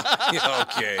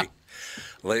 Okay.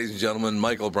 Ladies and gentlemen,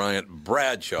 Michael Bryant,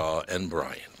 Bradshaw and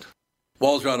Bryant.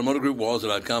 Walser Automotive Group,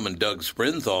 Walser.com, and Doug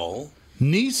Sprinthal.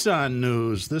 Nissan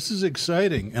news. This is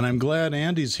exciting, and I'm glad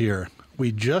Andy's here.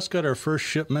 We just got our first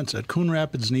shipments at Coon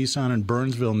Rapids Nissan and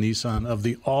Burnsville Nissan of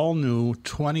the all-new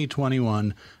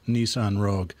 2021 Nissan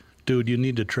Rogue. Dude, you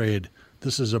need to trade.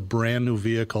 This is a brand new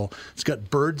vehicle. It's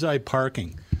got bird's eye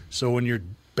parking. So when you're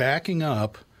backing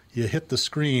up, you hit the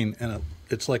screen, and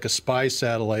it's like a spy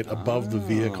satellite above the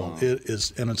vehicle. It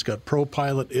is, and it's got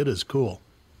ProPilot. It is cool.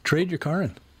 Trade your car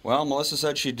in. Well, Melissa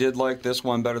said she did like this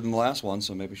one better than the last one,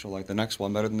 so maybe she'll like the next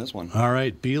one better than this one. All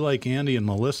right, be like Andy and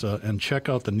Melissa and check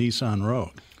out the Nissan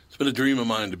Rogue. It's been a dream of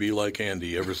mine to be like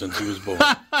Andy ever since he was born.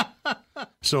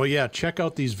 So, yeah, check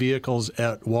out these vehicles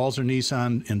at Walser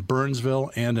Nissan in Burnsville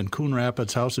and in Coon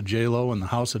Rapids, House of J-Lo and the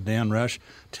House of Dan Resch.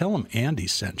 Tell them Andy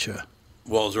sent you.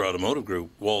 Walser Automotive Group,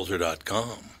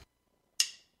 Walser.com.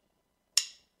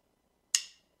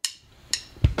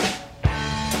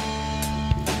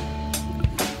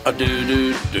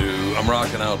 A-do-do-do. I'm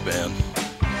rocking out, Ben.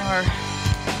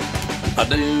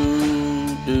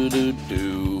 A-do-do-do-do.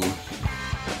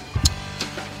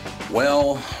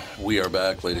 Well, we are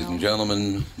back, ladies and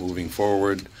gentlemen, moving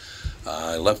forward.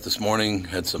 I left this morning,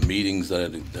 had some meetings that I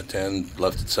had to attend,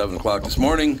 left at 7 o'clock this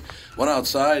morning, went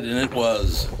outside, and it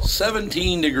was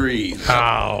 17 degrees.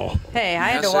 How? Hey, I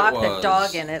had to walk the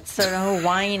dog in it, so no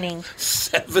whining.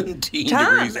 17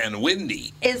 degrees and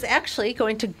windy. Is actually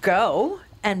going to go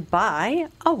and buy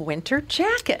a winter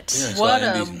jacket. Yeah, what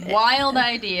a wild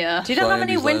idea. Do you know how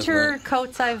many winter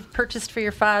coats I've purchased for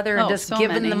your father and just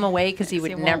given them away because he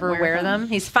would never wear them?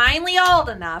 He's finally old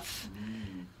enough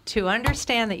to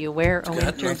understand that you wear a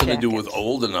winter jacket. It had nothing to do with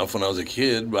old enough when I was a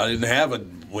kid, but I didn't have a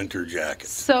winter jacket.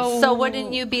 So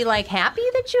wouldn't you be like happy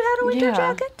that you had a winter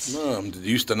jacket? No, I'm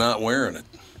used to not wearing it.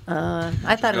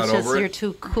 I thought it was just you're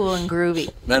too cool and groovy.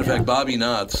 Matter of fact, Bobby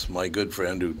Knotts, my good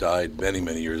friend who died many,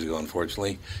 many years ago,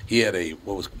 unfortunately, he had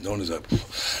what was known as a,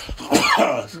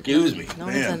 excuse me,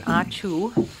 known as an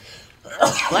achu.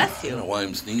 Bless you. I don't know why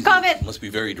I'm sneezing. COVID. Must be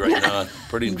very dry. No,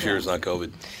 pretty sure it's not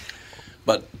COVID.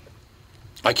 But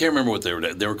I can't remember what they were.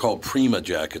 They were called Prima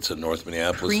jackets in North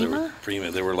Minneapolis.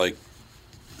 Prima? They were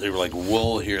like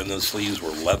wool here, and the sleeves were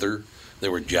leather. They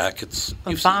were jackets.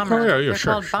 Bomber. They're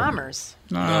called bombers.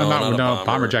 No,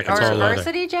 bomber jackets all leather. A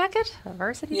varsity jacket? A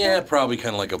varsity jacket? Yeah, probably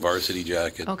kind of like a varsity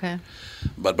jacket. Okay.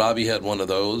 But Bobby had one of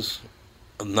those.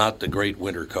 Not the great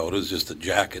winter coat. It was just a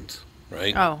jacket,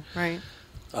 right? Oh, right.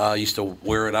 Used to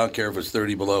wear it. I don't care if it's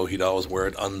 30 below. He'd always wear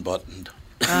it unbuttoned.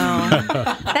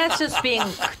 Oh, that's just being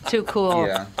too cool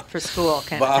for school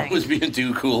kind of thing. Bob was being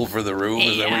too cool for the room.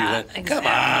 Is that what you said?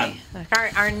 Exactly. Come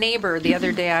on. Our neighbor the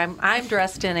other day, I'm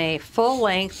dressed in a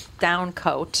full-length down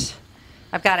coat.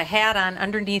 I've got a hat on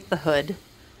underneath the hood.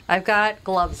 I've got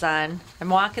gloves on. I'm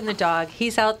walking the dog.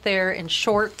 He's out there in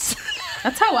shorts.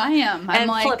 That's how I am. I'm and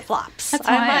like flip-flops. That's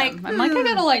how I am. I'm like, I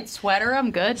got a light sweater.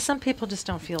 I'm good. Some people just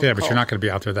don't feel Yeah, cold. but you're not going to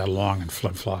be out there that long in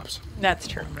flip-flops. That's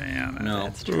true. Man, no.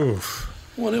 That's true. Oof.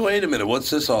 Well, wait a minute. What's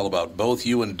this all about? Both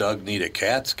you and Doug need a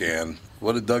CAT scan.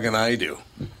 What did Doug and I do?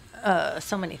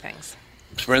 So many things.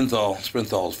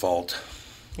 Sprinthal's fault.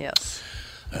 Yes.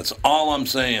 That's all I'm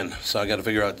saying. So I got to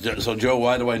figure out. So, Joe,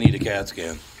 why do I need a CAT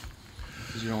scan?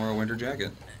 Because you don't wear a winter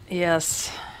jacket. Yes.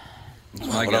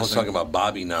 I was talking about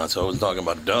Bobby Knotts. I was talking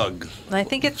about Doug. I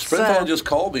think it's... Sprinthal just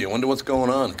called me. I wonder what's going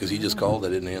on because he just called. I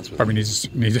didn't answer. Probably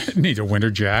needs a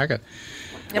winter jacket.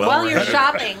 And while you're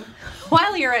shopping,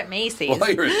 while you're at Macy's.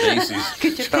 While you're at Macy's.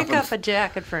 Could you pick up a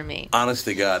jacket for me? Honest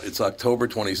to God, it's October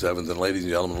 27th, and ladies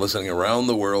and gentlemen listening around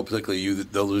the world, particularly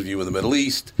those of you in the Middle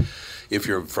East, If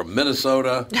you're from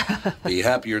Minnesota, be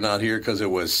happy you're not here because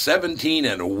it was 17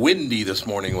 and windy this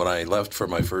morning when I left for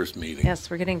my first meeting. Yes,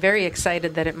 we're getting very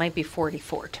excited that it might be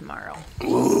 44 tomorrow.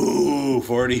 Ooh,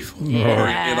 44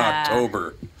 in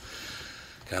October.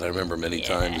 God, I remember many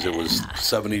times it was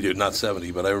 70, not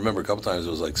 70, but I remember a couple times it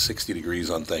was like 60 degrees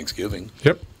on Thanksgiving.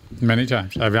 Yep, many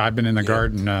times. I've been in the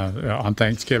garden on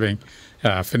Thanksgiving,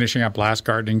 finishing up last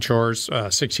gardening chores,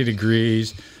 60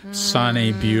 degrees,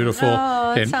 sunny, beautiful.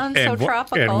 Oh, it sounds so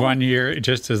tropical. And one year,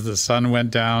 just as the sun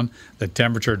went down, the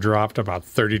temperature dropped about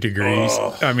 30 degrees.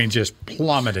 Oh. I mean, just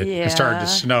plummeted. Yeah. It started to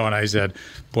snow, and I said,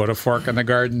 put a fork in the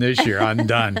garden this year. I'm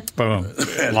done. Boom.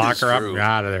 Lock her up,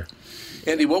 out of there.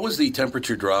 Andy, what was the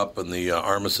temperature drop in the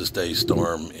Armistice Day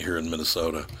storm here in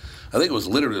Minnesota? I think it was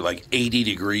literally like 80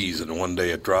 degrees, and one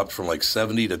day it dropped from like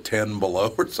 70 to 10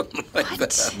 below or something like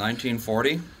that.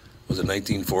 1940? Was it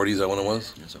 1940? Is that when it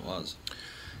was? Yes, it was.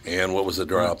 And what was the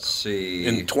drop? Let's see.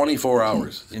 In 24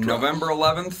 hours. In November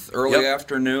 11th, early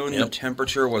afternoon, the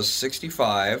temperature was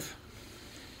 65.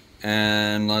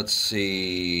 And let's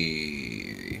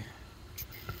see.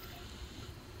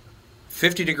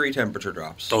 50-degree temperature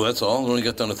drops. Oh, that's all? It only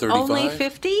got down to 35? Only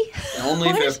 50?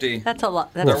 Only 50. That's a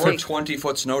lot. That's There were big.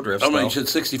 20-foot snow drifts, I mean, though. you said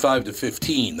 65 to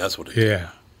 15. That's what it is. Yeah.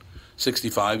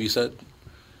 65, you said?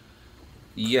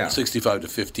 Yeah. 65 to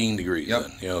 15 degrees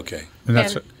then. Yeah, okay. And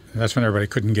that's when everybody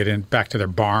couldn't get in back to their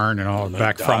barn and all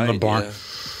back from the barn. Yeah.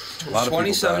 A lot of people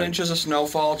 27 died. inches of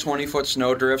snowfall, 20-foot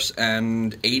snow drifts,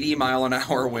 and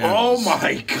 80-mile-an-hour winds. Oh,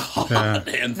 my God.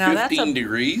 And Now, that's 15 a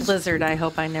degrees? blizzard I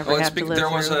hope I never have to live There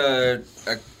was through.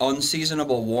 a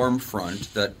unseasonable warm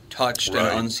front that touched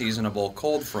Right. an unseasonable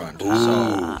cold front. Ooh.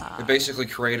 So it basically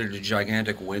created a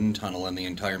gigantic wind tunnel in the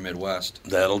entire Midwest.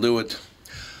 That'll do it.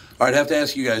 All right, I have to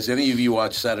ask you guys, any of you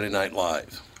watch Saturday Night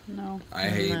Live? No.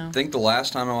 I think the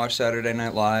last time I watched Saturday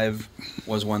Night Live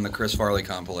was when the Chris Farley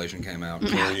compilation came out.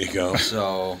 There you go.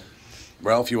 So,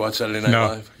 Ralph, you watch Saturday Night No,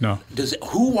 Live? no.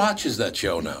 Who watches that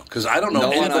show now? Because I don't know No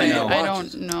one anybody I know. that I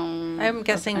watches. don't know. I'm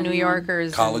guessing New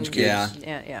Yorkers. College and- kids?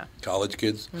 Yeah. College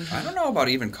kids? I don't know about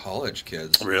even college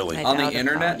kids. Really? I On the doubt if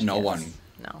internet, college no kids. one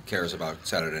No. cares about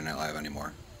Saturday Night Live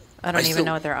anymore. I don't I even still-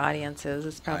 know what their audience is.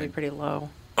 It's probably pretty low.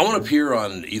 I want to appear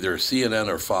on either CNN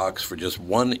or Fox for just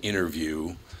one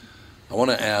interview. I want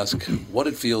to ask what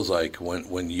it feels like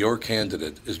when your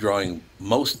candidate is drawing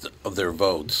most of their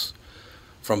votes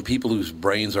from people whose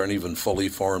brains aren't even fully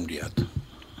formed yet.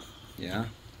 Yeah.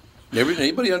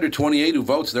 Anybody under 28 who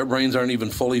votes, their brains aren't even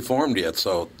fully formed yet.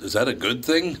 So is that a good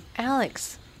thing?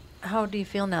 Alex, how do you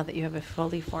feel now that you have a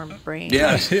fully formed brain?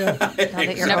 Yes. Now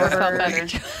that you're Never over- felt better.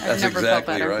 That's I've never felt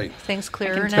exactly better. right. Things I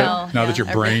clearer can now. tell. Now that your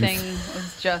brain- Everything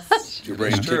is just. Your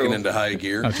brain's kicking into high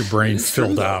gear. Not your brain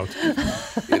filled out.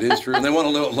 It is true. And they want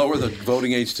to lower the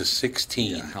voting age to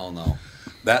 16. Yeah, hell no.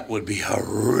 That would be a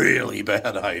really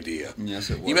bad idea. Yes,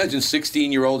 it would. You imagine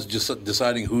 16-year-olds just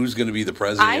deciding who's going to be the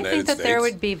president I of the think United that States? there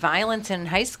would be violence in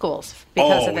high schools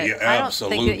because Oh, of it. yeah, I don't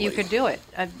think that you absolutely. could do it.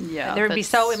 Yeah, There would be that's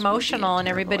so would be emotional and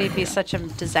terrible everybody would be idea. such a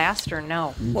disaster.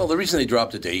 No. Well, the reason they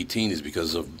dropped it to 18 is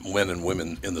because of men and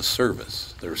women in the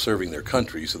service. They're serving their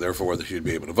country, so therefore they should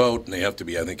be able to vote, and they have to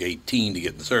be, I think, 18 to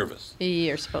get in the service.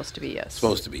 You're supposed to be, yes.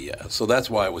 Supposed to be, yeah. So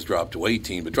that's why it was dropped to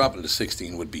 18, but dropping it to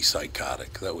 16 would be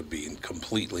psychotic. That would be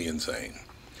completely insane.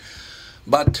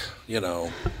 But,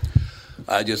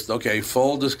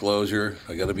 full disclosure,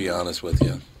 I got to be honest with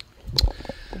you.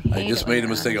 I just made a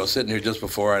mistake. I was sitting here just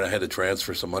before, and I had to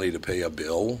transfer some money to pay a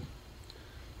bill.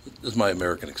 This is my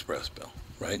American Express bill,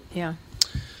 right? Yeah.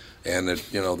 And,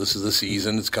 this is the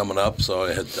season. It's coming up, so I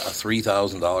had a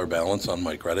 $3,000 balance on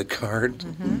my credit card.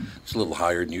 Mm-hmm. It's a little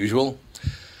higher than usual.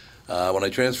 When I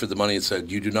transferred the money, it said,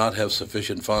 you do not have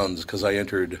sufficient funds because I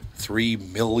entered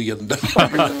 $3 million.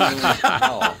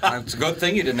 Oh, it's a good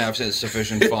thing you didn't have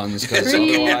sufficient funds because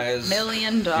otherwise $3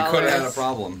 million. you could have had a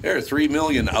problem. There, $3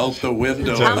 million out the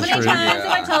window. How many times have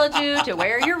I told you to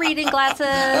wear your reading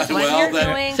glasses when Well, you're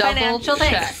then- doing Double financial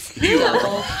check. things?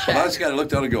 Double check. I just got to look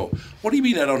down and go, what do you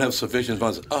mean I don't have sufficient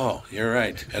funds? Oh, you're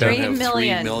right. I don't $3 have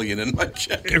million. $3 million in my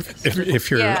check.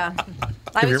 If you're Yeah.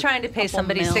 I you're- was trying to pay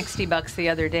somebody mil. $60 the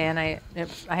other day, and I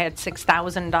had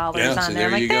 $6,000 Yeah, on so there. I'm there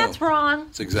you like, go. that's wrong.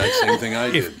 It's the exact same thing I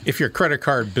did. if your credit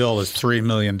card bill is $3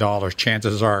 million,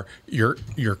 chances are your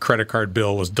credit card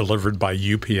bill was delivered by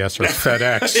UPS or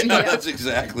FedEx. Yeah, that's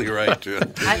exactly right, too.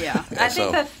 I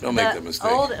so think that don't make that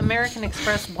mistake. old American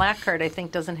Express Black Card, I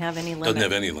think, doesn't have any limit. Doesn't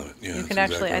have any limit. Yeah, You that's can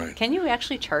actually, exactly right. can you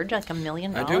actually charge like $1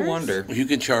 million? I do wonder. You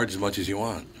can charge as much as you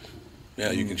want.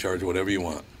 Yeah, you can charge whatever you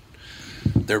want.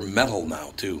 They're metal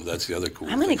now, too. That's the other cool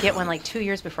I'm going thing. to get one like 2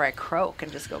 years before I croak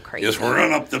and just go crazy. Just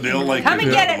run up the bill like Come you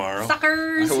and do get tomorrow. it,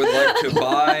 suckers. I would like to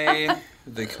buy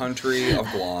The country of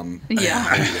Guam.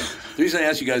 Yeah. The reason I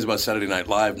asked you guys about Saturday Night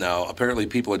Live now, apparently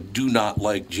people do not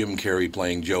like Jim Carrey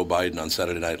playing Joe Biden on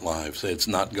Saturday Night Live. Say it's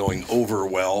not going over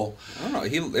well. I don't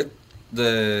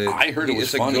know. I heard it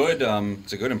was funny.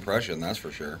 It's a good impression, that's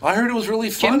for sure. I heard it was really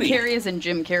funny. Jim Carrey is in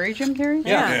Jim Carrey? Jim Carrey?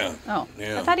 Yeah. Oh.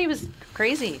 Yeah. I thought he was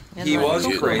crazy. He was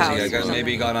crazy. I guess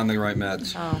maybe he got on the right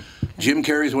meds. Oh. Jim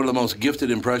Carrey is one of the most gifted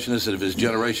impressionists of his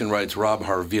generation, writes Rob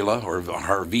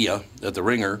Harvilla at The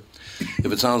Ringer.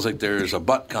 If it sounds like there's a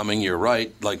butt coming, you're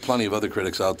right. Like plenty of other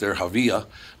critics out there, Harvilla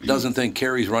doesn't think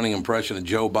Carey's running impression of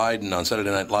Joe Biden on Saturday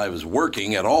Night Live is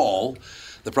working at all.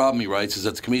 The problem, he writes, is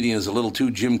that the comedian is a little too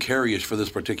Jim Carrey-ish for this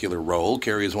particular role.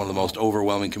 Carrey is one of the most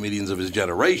overwhelming comedians of his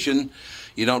generation.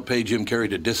 You don't pay Jim Carrey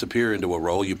to disappear into a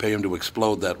role. You pay him to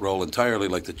explode that role entirely,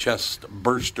 like the chest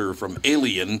burster from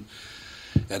Alien.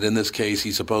 And in this case,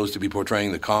 he's supposed to be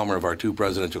portraying the calmer of our two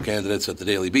presidential candidates at the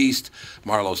Daily Beast.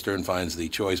 Marlo Stern finds the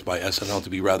choice by SNL to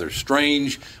be rather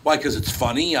strange. Why? Because it's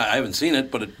funny? I haven't seen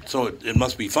it, but it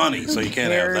must be funny, so you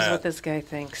can't have that. Who cares what this guy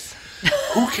thinks?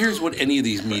 Who cares what any of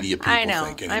these media people think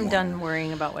anymore? I know. I'm done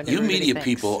worrying about what you everybody media thinks.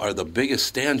 people are the biggest,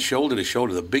 stand shoulder to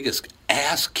shoulder, the biggest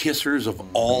ass kissers of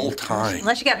all time.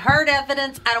 Unless you got hard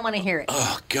evidence, I don't want to hear it.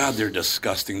 Oh, God, they're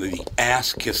disgusting. The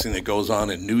ass kissing that goes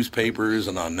on in newspapers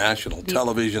and on national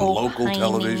television, local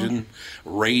television,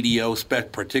 radio,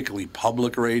 particularly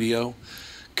public radio.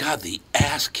 God, the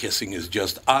ass kissing is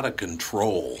just out of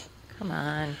control. Come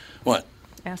on. What?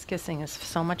 Ass kissing is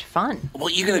so much fun.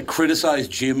 Well, you're going to criticize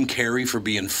Jim Carrey for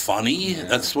being funny? Yeah.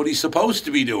 That's what he's supposed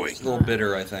to be doing. A little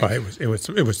bitter, I think. Well, it was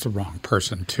the wrong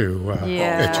person to. We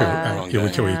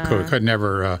could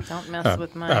never don't mess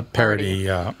with my parody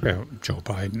Joe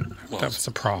Biden. Well, that was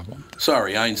the problem.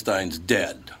 Sorry, Einstein's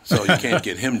dead, so you can't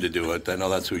get him to do it. I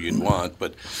know that's who you'd want,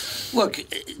 but look,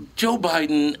 Joe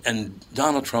Biden and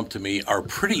Donald Trump to me are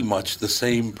pretty much the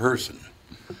same person.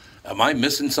 Am I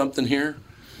missing something here?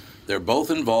 They're both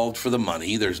involved for the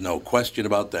money. There's no question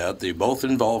about that. They're both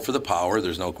involved for the power.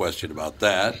 There's no question about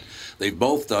that. They've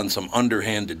both done some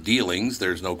underhanded dealings.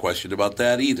 There's no question about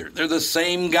that either. They're the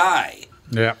same guy.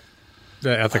 Yeah.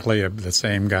 They're ethically the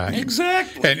same guy.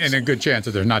 Exactly. And a good chance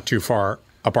that they're not too far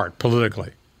apart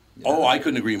politically. Oh, I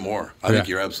couldn't agree more. I think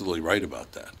you're absolutely right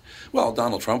about that. Well,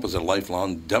 Donald Trump was a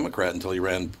lifelong Democrat until he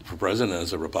ran for president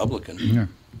as a Republican. Yeah.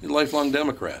 He's a lifelong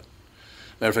Democrat.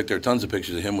 Matter of fact, there are tons of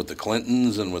pictures of him with the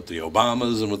Clintons and with the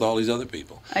Obamas and with all these other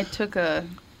people. I took an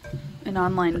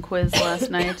online quiz last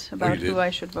night about who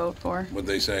I should vote for. What'd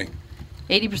they say?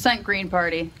 80% Green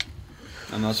Party.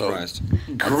 I'm not surprised.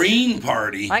 Green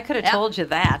Party? I could have told you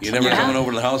that. You're never coming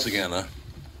over to the house again, huh?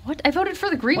 What? I voted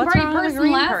for the Green What's Party wrong with the person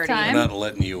Green last Party? time. We're not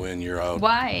letting you in. You're out.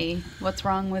 Why? What's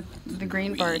wrong with the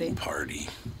Green Party? Green Party.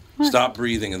 Stop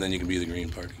breathing, and then you can be the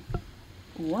Green Party.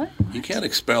 What? You can't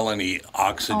expel any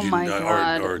oxygen oh my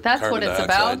God. or That's carbon what it's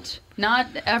dioxide. about. Not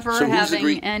ever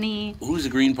having any. Who's the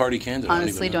Green Party candidate?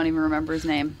 Honestly, don't even remember his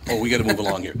name. Oh, we got to move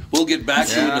along here. We'll get back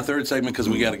to you in the third segment because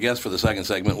we got a guest for the second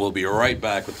segment. We'll be right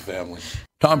back with the family.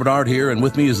 Tom Bernard here, and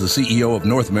with me is the CEO of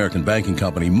North American Banking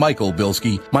Company, Michael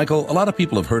Bilski. Michael, a lot of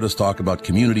people have heard us talk about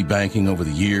community banking over the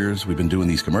years. We've been doing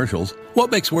these commercials. What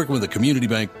makes working with a community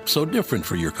bank so different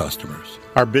for your customers?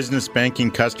 Our business banking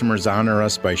customers honor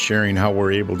us by sharing how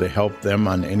we're able to help them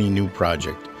on any new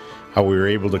project, how we were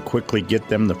able to quickly get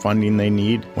them the funding they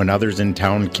need when others in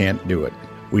town can't do it.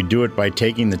 We do it by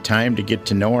taking the time to get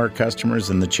to know our customers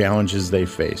and the challenges they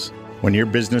face. When your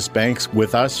business banks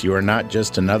with us, you are not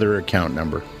just another account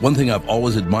number. One thing I've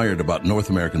always admired about North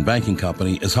American Banking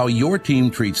Company is how your team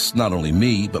treats not only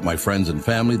me, but my friends and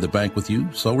family that bank with you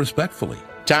so respectfully.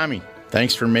 Tommy,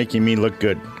 thanks for making me look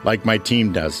good, like my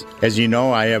team does. As you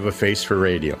know, I have a face for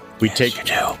radio. We take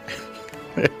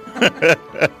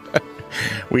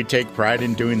pride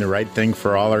in doing the right thing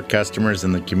for all our customers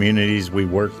and the communities we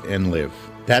work and live.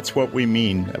 That's what we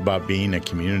mean about being a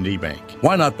community bank.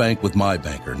 Why not bank with my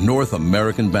banker, North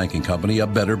American Banking Company, a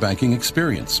better banking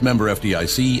experience, member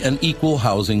FDIC, and equal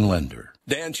housing lender.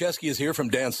 Dan Chesky is here from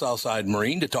Dan Southside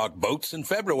Marine to talk boats in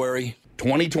February.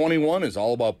 2021 is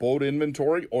all about boat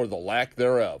inventory or the lack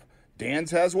thereof.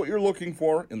 Dan's has what you're looking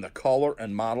for in the color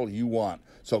and model you want.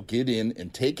 So get in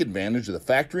and take advantage of the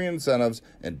factory incentives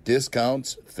and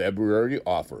discounts February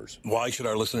offers. Why should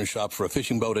our listeners shop for a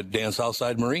fishing boat at Dan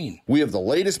Southside Marine? We have the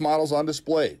latest models on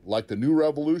display, like the new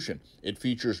Revolution. It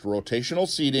features rotational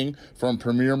seating from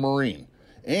Premier Marine.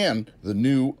 And the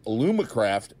new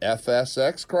Alumacraft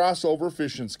FSX crossover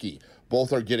fishing ski.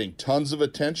 Both are getting tons of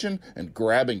attention and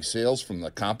grabbing sales from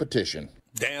the competition.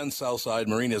 Dan Southside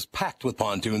Marine is packed with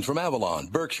pontoons from Avalon,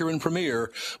 Berkshire, and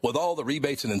Premier with all the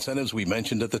rebates and incentives we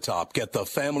mentioned at the top. Get the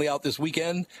family out this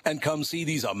weekend and come see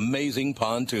these amazing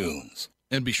pontoons.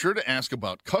 And be sure to ask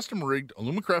about custom-rigged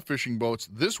Alumacraft fishing boats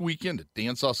this weekend at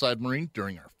Dan Southside Marine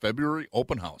during our February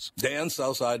open house. Dan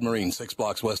Southside Marine, 6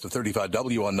 blocks west of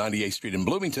 35W on 98th Street in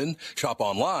Bloomington. Shop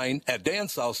online at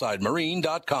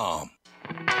dansouthsidemarine.com.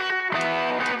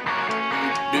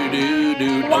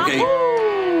 Okay.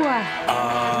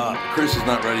 Chris is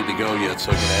not ready to go yet,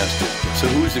 so I can ask you. So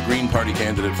who's the Green Party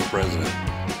candidate for president?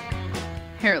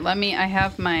 Here, I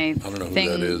have my I don't know who thing.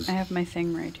 that is. I have my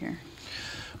thing right here.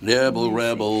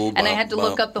 Rebel. And I had to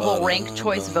look up the whole ranked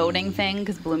choice voting thing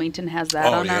because Bloomington has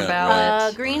that on our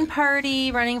ballot. Green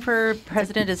Party running for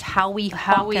president is Howie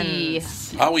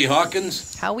Hawkins. Howie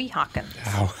Hawkins? Howie Hawkins.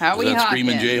 Howie Is that Hawkins.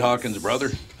 Screaming Jay Hawkins' brother?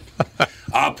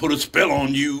 I'll put a spell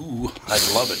on you.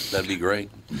 I'd love it. That'd be great.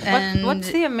 And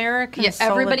what's the American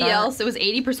everybody Solidarity? else, it was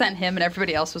 80% him, and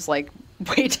everybody else was like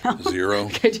way down. Zero?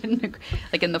 I didn't agree.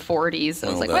 Like in the 40s. So I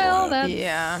was like, well, that's...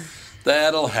 Yeah.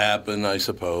 That'll happen, I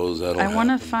suppose. I want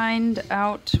to find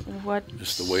out what...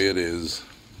 Just the way it is.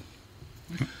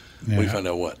 We find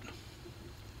out what?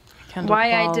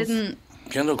 Why I didn't...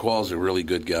 Kendall Quall's a really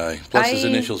good guy. Plus his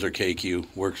initials are KQ.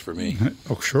 Works for me.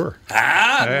 Oh, sure.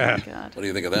 Ah! Yeah. What do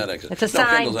you think of that? Actually? It's a sign.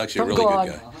 Kendall's actually a really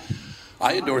good guy.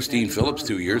 I endorsed Dean Phillips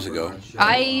 2 years ago.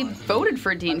 I voted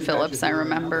for Dean Phillips, I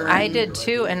remember. I did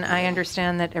too, and I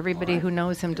understand that everybody who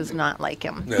knows him does not like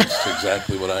him. That's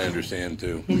exactly what I understand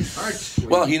too.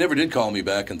 Well, he never did call me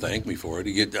back and thank me for it.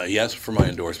 He asked for my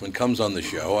endorsement, comes on the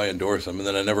show, I endorse him, and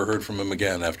then I never heard from him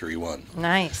again after he won.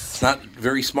 Nice. It's not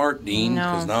very smart, Dean,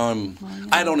 because No. now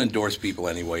I don't endorse people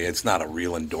anyway. It's not a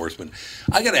real endorsement.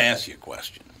 I got to ask you a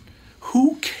question.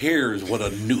 Who cares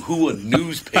who a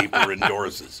newspaper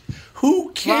endorses?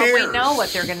 Who cares? Well, we know what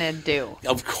they're going to do.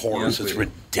 Of course, it's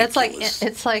ridiculous.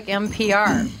 It's like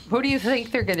NPR. Who do you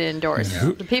think they're going to endorse?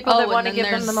 Yeah. The people that and want to then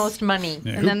give them the there's- most money.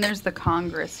 And then there's the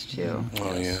Congress, too.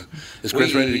 Oh, yeah. Is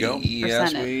Chris ready to go? Yes,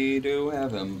 Senate. we do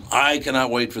have him. I cannot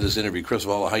wait for this interview. Chris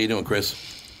Valla, how you doing, Chris?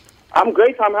 I'm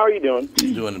great, Tom. How are you doing?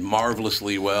 Doing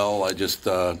marvelously well. I just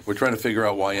we're trying to figure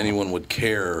out why anyone would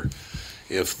care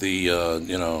if the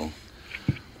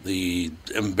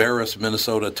embarrassed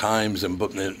Minnesota Times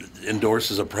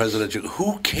endorses a president.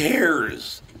 Who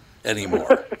cares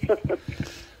anymore?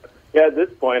 Yeah, at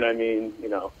this point, I mean,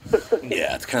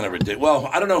 Yeah, it's kind of ridiculous. Well,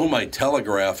 I don't know who my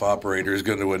telegraph operator is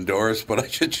going to endorse, but I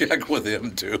should check with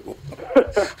him, too.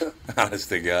 Honest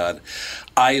to God.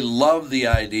 I love the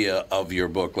idea of your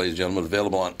book, ladies and gentlemen,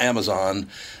 available on Amazon.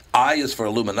 I is for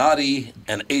Illuminati,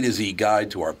 an A to Z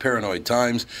guide to our paranoid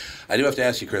times. I do have to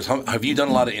ask you, Chris, have you done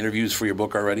a lot of interviews for your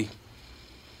book already?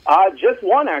 Just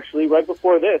one, actually, right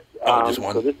before this. Just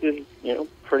one? So this is,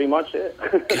 pretty much it.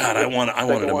 God, I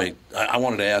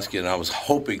wanted to ask you, and I was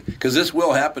hoping, because this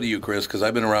will happen to you, Chris, because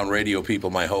I've been around radio people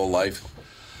my whole life.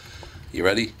 You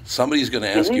ready? Somebody's going to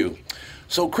ask you.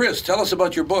 So, Chris, tell us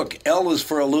about your book. L is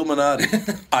for Illuminati.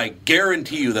 I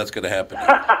guarantee you that's going to happen.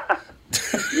 I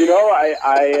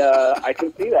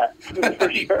can see that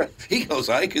for sure. He goes,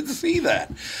 I can see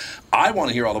that. I want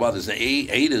to hear all about this. The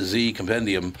A to Z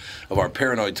compendium of our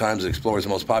paranoid times that explores the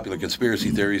most popular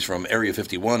conspiracy theories from Area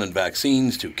 51 and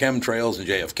vaccines to chemtrails and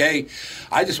JFK.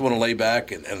 I just want to lay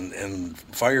back and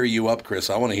fire you up, Chris.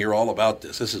 I want to hear all about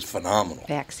this. This is phenomenal.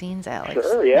 Vaccines, Alex.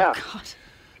 Sure, yeah. Oh, God.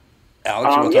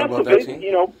 Alex, you want to talk about vaccines?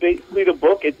 Basically the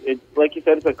book, it's like you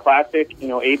said, it's a classic,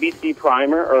 ABC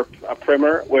primer or a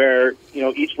primer where,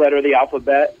 each letter of the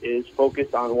alphabet is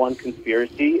focused on one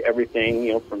conspiracy,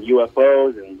 everything, from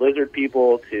UFOs and lizard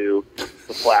people to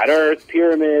the flat earth,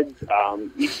 pyramids.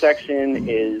 Each section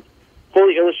is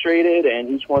fully illustrated and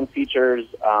each one features,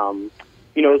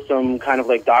 some kind of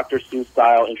like Dr. Seuss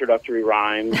style introductory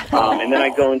rhymes. And then I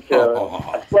go into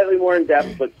a slightly more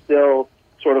in-depth but still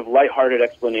sort of lighthearted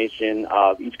explanation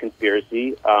of each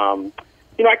conspiracy.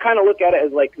 I kind of look at it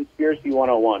as like Conspiracy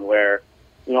 101, where,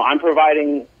 I'm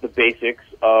providing the basics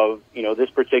of,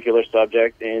 this particular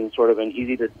subject in sort of an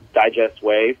easy-to-digest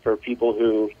way for people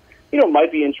who,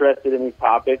 might be interested in these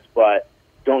topics but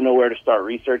don't know where to start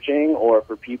researching, or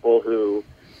for people who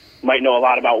might know a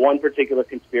lot about one particular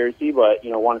conspiracy but,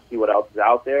 want to see what else is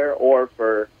out there, or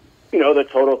for, the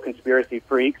total conspiracy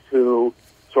freaks who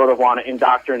sort of want to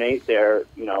indoctrinate their,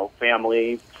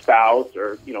 family, spouse,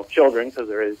 or, children, because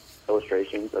there is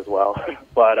illustrations as well.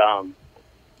 But,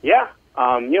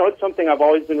 it's something I've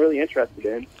always been really interested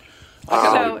in.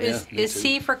 So is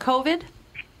C for COVID?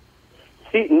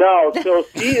 So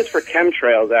C is for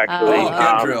chemtrails, actually.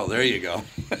 Chemtrail, there you go.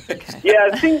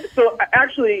 Yeah, so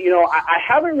actually, I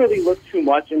haven't really looked too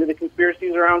much into the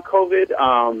conspiracies around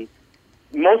COVID.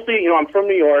 Mostly, I'm from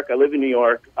New York. I live in New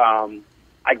York.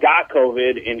 I got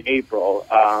COVID in April.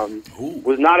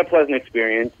 Was not a pleasant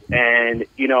experience. And,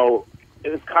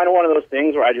 it was kind of one of those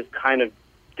things where I just kind of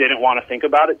didn't want to think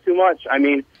about it too much. I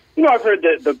mean, I've heard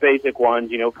the basic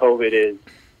ones. COVID is,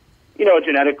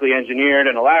 genetically engineered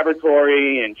in a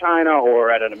laboratory in China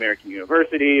or at an American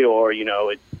university, or,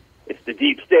 it's the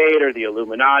deep state or the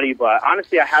Illuminati. But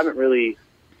honestly, I haven't really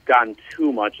gotten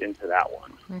too much into that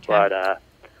one. Okay. But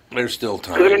there's still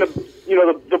time. I mean,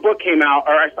 the book came out,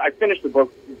 or I finished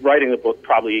writing the book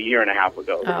probably a year and a half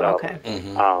ago. Oh, okay.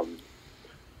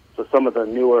 So some of the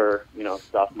newer,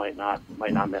 stuff might not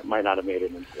have made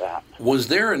it into that. Was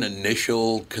there an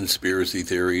initial conspiracy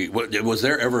theory? Was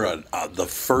there ever the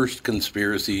first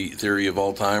conspiracy theory of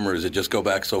all time, or does it just go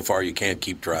back so far you can't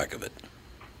keep track of it?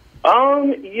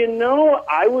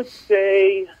 I would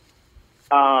say,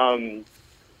 probably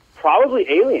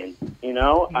aliens.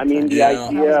 I mean, the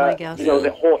idea,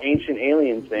 the whole ancient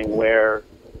alien thing, where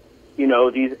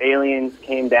these aliens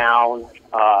came down,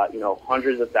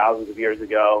 hundreds of thousands of years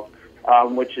ago,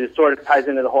 which is sort of ties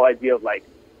into the whole idea of like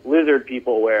lizard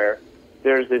people, where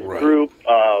there's this group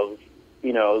of,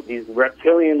 these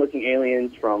reptilian-looking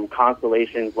aliens from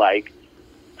constellations like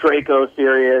Draco,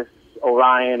 Sirius,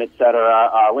 Orion,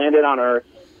 etc., landed on Earth,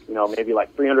 maybe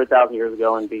like 300,000 years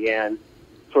ago, and began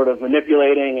sort of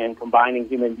manipulating and combining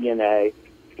human DNA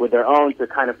with their own to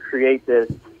kind of create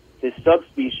this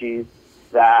subspecies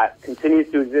that continues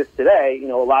to exist today.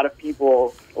 A lot of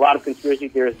conspiracy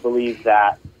theorists believe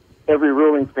that every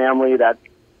ruling family that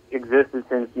existed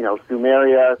since,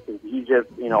 Sumeria, since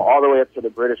Egypt, all the way up to the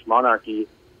British monarchy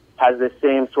has this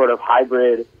same sort of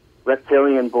hybrid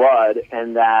reptilian blood,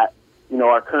 and that,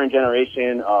 our current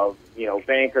generation of,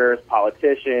 bankers,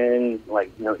 politicians,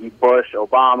 like, Bush,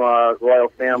 Obama, royal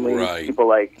families, people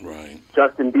like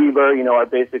Justin Bieber, are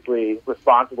basically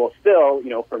responsible still,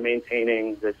 for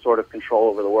maintaining this sort of control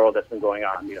over the world that's been going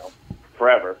on,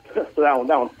 forever. So that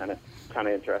one's kind of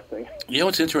interesting.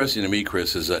 What's interesting to me,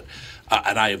 Chris, is that,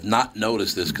 and I have not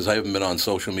noticed this because I haven't been on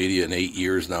social media in 8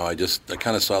 years now. I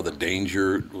kind of saw the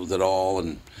danger with it all,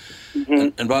 and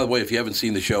by the way, if you haven't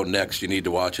seen the show Next, you need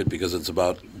to watch it because it's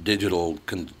about digital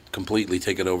completely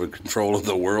taking over control of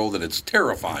the world, and it's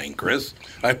terrifying, Chris.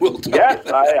 I will tell you. Yes,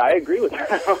 I agree with that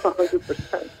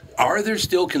 100%. Are there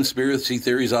still conspiracy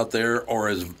theories out there, or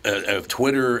have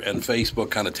Twitter and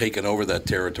Facebook kind of taken over that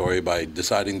territory by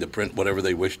deciding to print whatever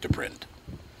they wish to print?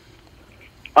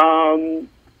 I'm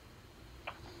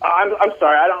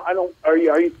sorry. I don't. Are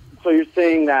you? So you're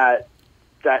saying that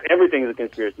everything is a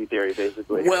conspiracy theory,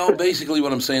 basically? Well, basically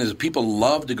what I'm saying is people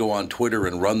love to go on Twitter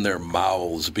and run their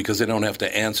mouths because they don't have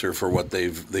to answer for what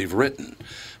they've written.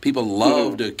 People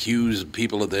love to accuse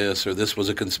people of this, or this was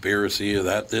a conspiracy, or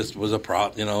that this was a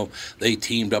prop, they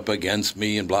teamed up against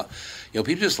me and blah.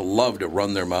 People just love to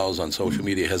run their mouths on social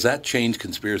media. Has that changed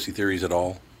conspiracy theories at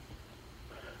all?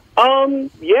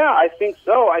 Yeah, I think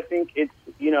so. I think it's,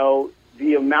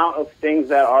 the amount of things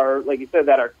that are, like you said,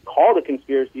 that are called a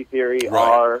conspiracy theory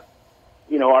are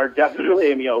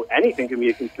definitely, anything can be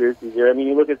a conspiracy theory. I mean,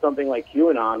 you look at something like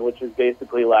QAnon, which is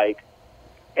basically like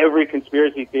every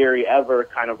conspiracy theory ever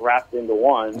kind of wrapped into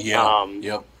one. Yeah.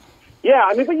 Yeah,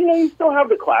 I mean, but you still have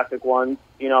the classic ones,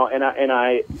 and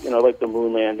I like the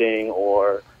moon landing,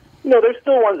 or there's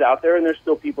still ones out there, and there's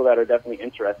still people that are definitely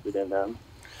interested in them.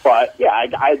 But yeah,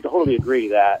 I totally agree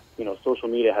that social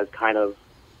media has kind of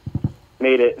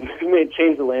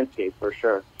changed the landscape for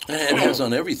sure. It has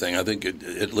on everything. I think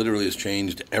it literally has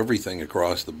changed everything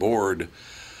across the board.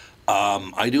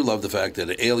 I do love the fact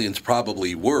that aliens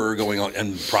probably were going on,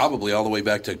 and probably all the way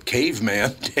back to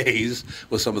caveman days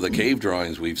with some of the cave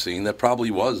drawings we've seen. That probably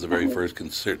was the very first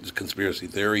conspiracy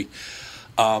theory.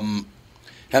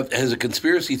 Has a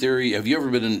conspiracy theory,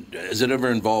 has it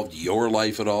ever involved your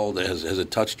life at all? Has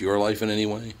it touched your life in any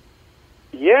way?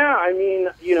 Yeah, I mean,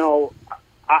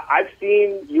 I've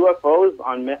seen UFOs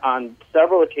on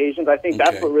several occasions. I think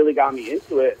that's what really got me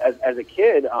into it as a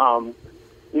kid.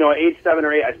 At age 7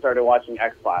 or 8, I started watching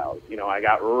X-Files. I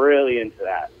got really into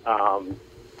that.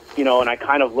 And I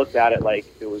kind of looked at it like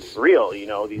it was real,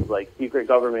 these like secret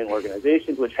government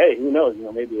organizations, which, hey, who knows,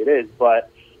 maybe it is.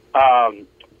 But, and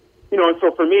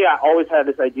so for me, I always had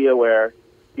this idea where,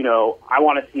 I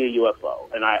want to see a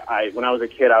UFO. And I when I was a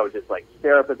kid, I would just like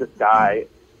stare up at the sky,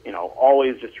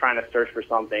 always just trying to search for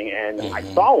something. And I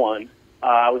saw one.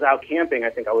 I was out camping. I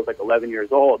think I was like 11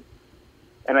 years old.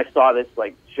 And I saw this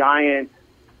like giant,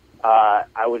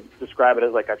 I would describe it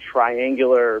as like a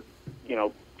triangular,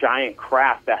 giant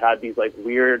craft that had these like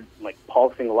weird, like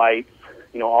pulsing lights,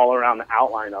 all around the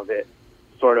outline of it,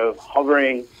 sort of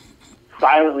hovering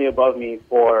silently above me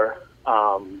for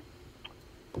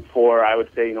I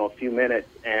would say, a few minutes,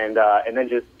 and then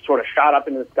just sort of shot up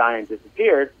into the sky and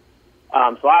disappeared.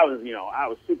 So I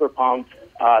was super pumped.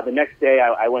 The next day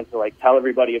I went to like tell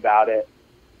everybody about it.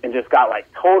 and just got like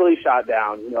totally shot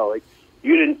down. You know, like,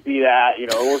 you didn't see that. You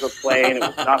know, it was a plane. It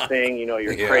was nothing. You know,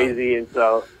 you're crazy. And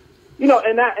so, you know,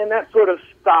 and that sort of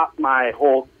stopped my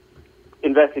whole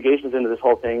investigations into this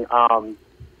whole thing.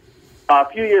 A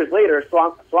few years later,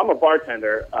 so I'm a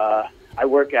bartender. I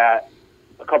work at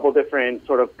a couple different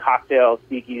sort of cocktail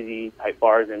speakeasy type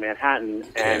bars in Manhattan,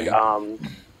 and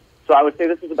so I would say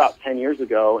this was about 10 years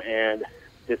ago. And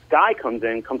this guy comes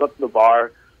up to the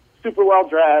bar, super well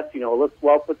dressed, you know, looks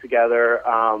well put together.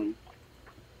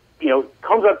 You know,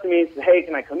 comes up to me and says, "Hey,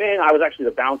 can I come in?" I was actually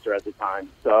the bouncer at the time,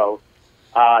 so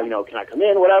you know, "Can I come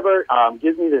in?" Whatever.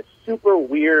 Gives me this super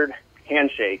weird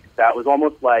handshake that was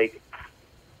almost like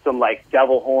some like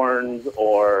devil horns,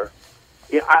 or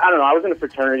I don't know. I was in a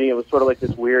fraternity. It was sort of like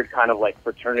this weird kind of like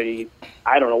fraternity.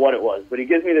 I don't know what it was, but he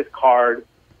gives me this card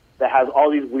that has all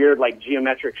these weird like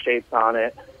geometric shapes on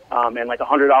it, and like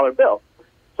 $100 bill.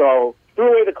 So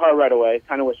threw away the card right away.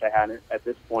 Kind of wish I hadn't at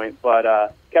this point,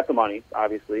 but kept the money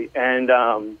obviously. And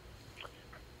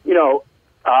you know,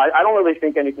 I don't really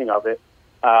think anything of it.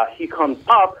 He comes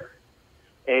up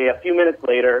a few minutes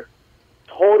later,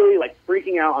 totally like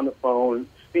freaking out on the phone,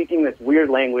 speaking this weird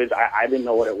language. I didn't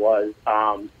know what it was.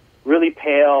 Really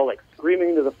pale, like screaming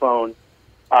into the phone.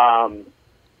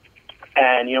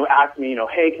 And, you know, asked me, you know,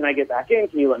 "Hey, can I get back in?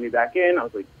 Can you let me back in?" I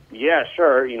was like, "Yeah,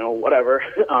 sure, you know, whatever."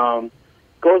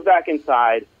 Goes back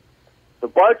inside. The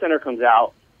bartender comes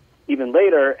out even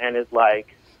later and is like,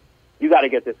 "You got to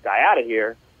get this guy out of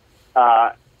here."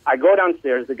 I go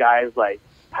downstairs. The guy is like,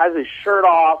 has his shirt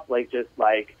off, like just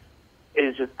like,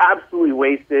 is just absolutely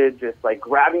wasted, just like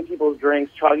grabbing people's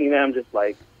drinks, chugging them, just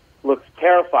like looks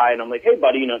terrified. And I'm like, "Hey,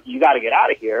 buddy, you know, you got to get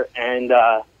out of here." And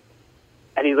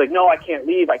he's like, "No, I can't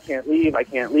leave. I can't leave. I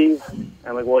can't leave." And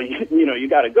I'm like, "Well, you know, you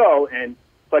got to go." And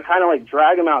so I kind of like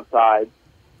drag him outside.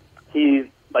 He's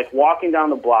like walking down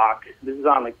the block. This is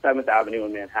on like 7th Avenue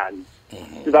in Manhattan.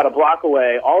 He's about a block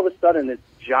away. All of a sudden, this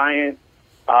giant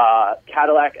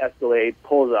Cadillac Escalade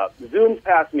pulls up, zooms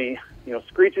past me, you know,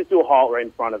 screeches to a halt right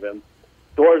in front of him.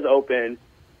 Doors open.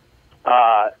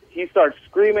 He starts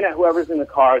screaming at whoever's in the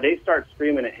car. They start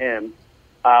screaming at him.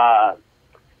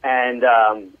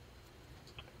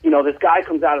 You know, this guy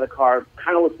comes out of the car,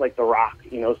 kind of looks like The Rock,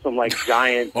 you know, some like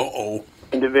giant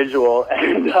individual,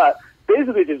 and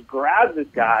basically just grabs this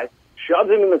guy, shoves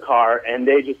him in the car, and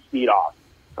they just speed off.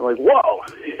 I'm like, "Whoa,"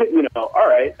 you know, all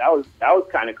right, that was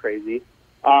kind of crazy.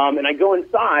 And I go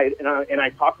inside and I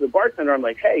talk to the bartender. I'm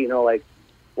like, "Hey, you know, like,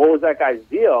 what was that guy's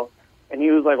deal?" And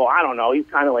he was like, "Well, I don't know." He's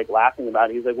kind of like laughing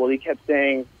about it. He's like, "Well, he kept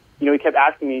saying, you know, he kept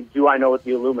asking me, do I know what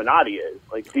the Illuminati is?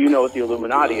 Like, do you know what the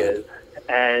Illuminati is?"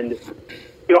 And,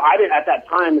 you know, I didn't, at that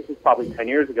time, this was probably 10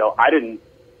 years ago, I didn't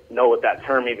know what that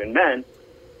term even meant.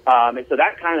 And so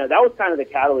that was kind of the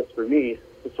catalyst for me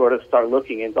to sort of start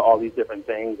looking into all these different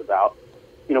things about,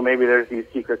 you know, maybe there's these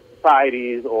secret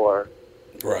societies or,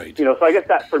 right. You know, so I guess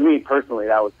that for me personally,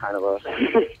 that was kind of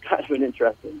an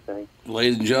interesting thing.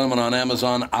 Ladies and gentlemen, on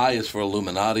Amazon, I is for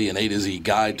Illuminati, an A to Z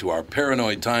guide to our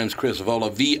paranoid times. Chris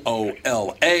Vola,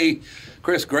 V-O-L-A.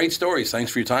 Chris, great stories.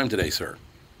 Thanks for your time today, sir.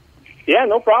 Yeah,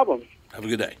 no problem. Have a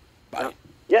good day. Bye.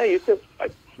 Yeah, you too. Bye.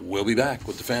 We'll be back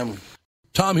with the family.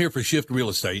 Tom here for Shift Real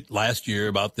Estate. Last year,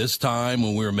 about this time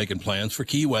when we were making plans for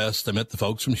Key West, I met the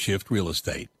folks from Shift Real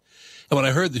Estate. And when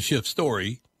I heard the Shift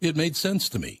story, it made sense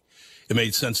to me. It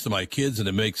made sense to my kids, and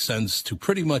it makes sense to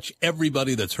pretty much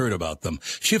everybody that's heard about them.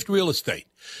 Shift Real Estate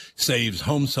saves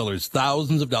home sellers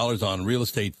thousands of dollars on real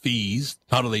estate fees.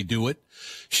 How do they do it?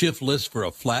 Shift lists for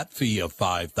a flat fee of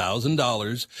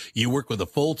 $5,000. You work with a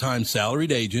full-time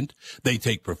salaried agent. They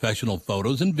take professional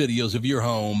photos and videos of your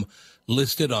home,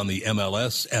 list it on the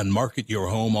MLS, and market your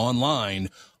home online,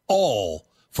 all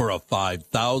for a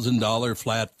 $5,000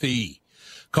 flat fee.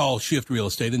 Call Shift Real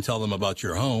Estate and tell them about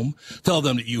your home. Tell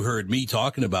them that you heard me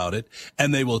talking about it,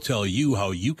 and they will tell you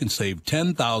how you can save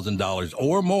 $10,000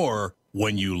 or more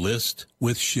when you list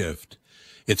with Shift.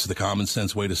 It's the common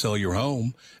sense way to sell your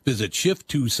home. Visit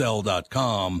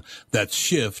shift2sell.com. That's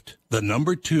shift, the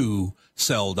number 2,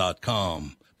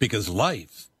 sell.com. Because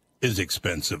life is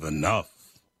expensive enough.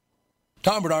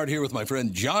 Tom Bernard here with my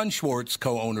friend John Schwartz,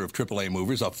 co-owner of AAA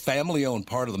Movers, a family-owned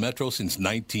part of the Metro since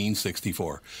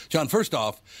 1964. John, first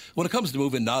off, when it comes to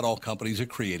moving, not all companies are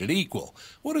created equal.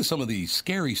 What are some of the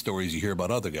scary stories you hear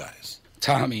about other guys?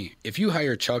 Tommy, if you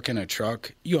hire Chuck in a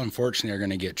truck, you unfortunately are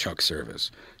going to get Chuck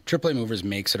service. AAA Movers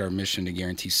makes it our mission to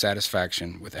guarantee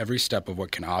satisfaction with every step of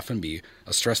what can often be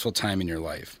a stressful time in your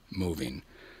life, moving.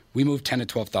 We move 10 to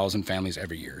 12,000 families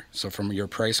every year, so from your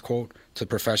price quote to the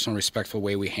professional, respectful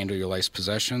way we handle your life's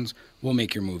possessions, we'll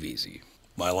make your move easy.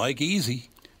 I like easy.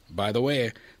 By the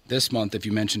way, this month, if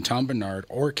you mention Tom Bernard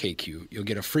or KQ, you'll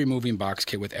get a free moving box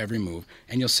kit with every move,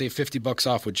 and you'll save $50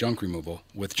 off with junk removal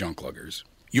with Junk Luggers.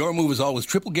 Your move is always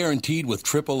triple guaranteed with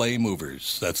AAA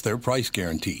Movers. That's their price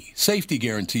guarantee, safety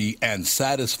guarantee, and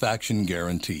satisfaction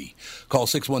guarantee. Call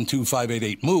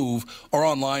 612-588-MOVE or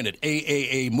online at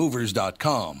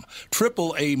aaamovers.com.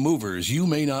 AAA Movers. You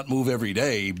may not move every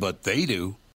day, but they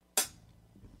do.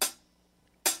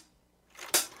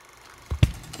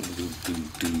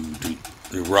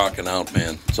 You're rocking out,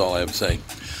 man. That's all I have to say.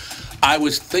 I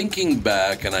was thinking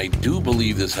back, and I do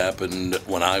believe this happened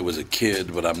when I was a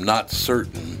kid, but I'm not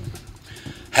certain.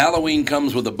 Halloween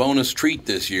comes with a bonus treat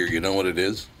this year. You know what it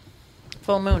is?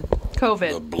 Full moon.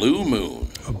 The blue moon.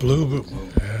 A blue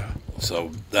moon, yeah.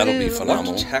 So that'll be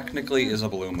phenomenal. What technically is a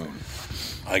blue moon?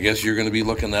 I guess you're going to be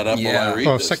looking that up while I read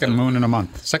this. Second moon in a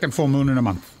month. Second full moon in a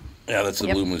month. Yeah, that's the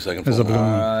blue moon, second There's full a blue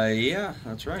moon. Yeah,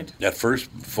 that's right. That first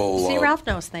full... See, Ralph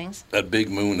knows things. That big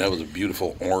moon, that was a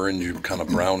beautiful orange, kind of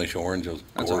brownish orange. It was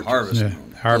That's gorgeous. a harvest moon. It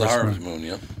was Harvest a harvest moon. moon,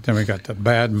 yeah. Then we got the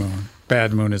bad moon.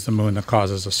 Bad moon is the moon that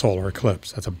causes a solar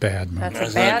eclipse. That's a bad moon.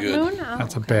 That's a bad moon? Oh,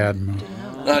 That's a bad moon.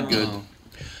 Not good.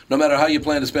 No matter how you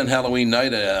plan to spend Halloween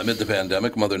night amid the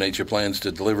pandemic, Mother Nature plans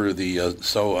to deliver the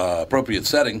appropriate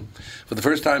setting. For the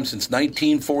first time since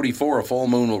 1944, a full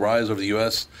moon will rise over the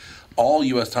U.S., all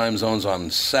U.S. time zones on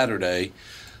Saturday.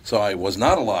 So I was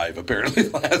not alive, apparently,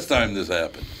 last time this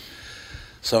happened.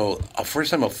 So first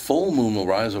time a full moon will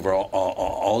rise over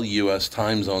all U.S.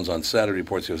 time zones on Saturday,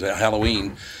 reports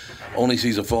Halloween only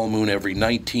sees a full moon every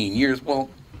 19 years. Well,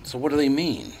 so what do they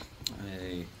mean?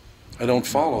 I don't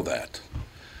follow that.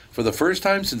 For the first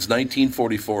time since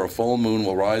 1944, a full moon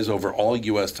will rise over all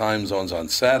U.S. time zones on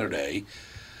Saturday.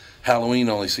 Halloween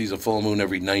only sees a full moon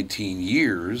every 19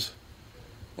 years.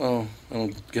 Well, I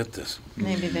don't get this.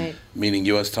 Maybe they... Meaning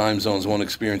U.S. time zones won't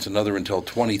experience another until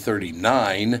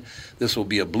 2039. This will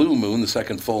be a blue moon, the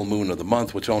second full moon of the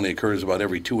month, which only occurs about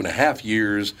every 2.5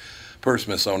 years per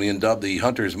Smithsonian, dubbed the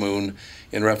Hunter's Moon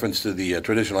in reference to the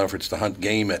traditional efforts to hunt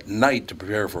game at night to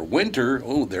prepare for winter.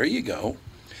 Oh, there you go.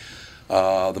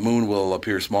 The moon will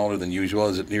appear smaller than usual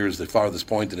as it nears the farthest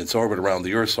point in its orbit around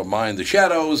the Earth, so mind the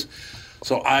shadows.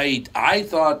 So I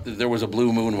thought that there was a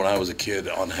blue moon when I was a kid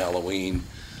on Halloween.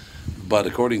 But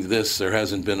according to this, there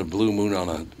hasn't been a blue moon on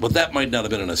a... Well, that might not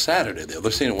have been on a Saturday. They're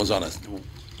saying it was on a...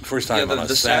 First time on a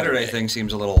the Saturday. Saturday thing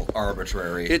seems a little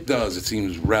arbitrary. It does. It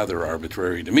seems rather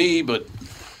arbitrary to me, but...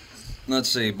 Let's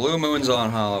see. Blue moons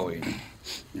on Halloween.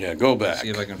 Yeah, go back. Let's see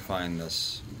if I can find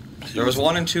this. There was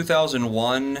one in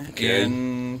 2001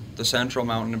 in the Central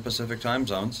Mountain and Pacific time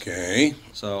zones. Okay.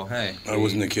 So, hey. I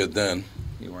wasn't a kid then.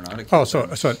 You were not a kid. Oh, so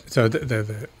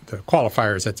the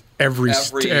qualifiers, that's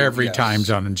every time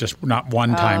zone and just not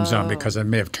one time zone because it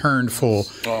may have turned full.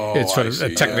 Oh, it's sort of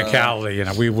a technicality. You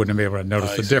know, we wouldn't be able to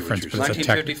notice the difference. But it's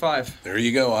 1955. There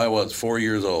you go. I was 4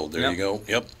 years old. There you go.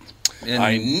 Yep. And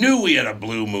I knew we had a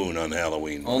blue moon on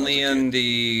Halloween. Only in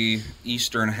the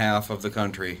eastern half of the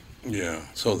country. Yeah.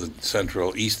 So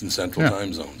the east and central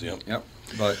time zones. Yep. Yep.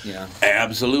 But, yeah.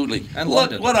 Absolutely. And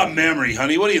what London. What a memory,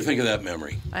 honey. What do you think of that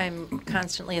memory? I'm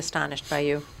constantly astonished by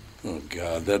you. Oh,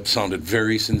 God. That sounded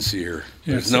very sincere.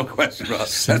 There's no question about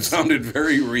it. That sounded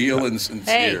very real and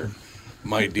sincere. Hey.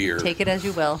 My dear. Take it as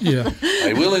you will. Yeah.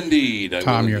 I will indeed.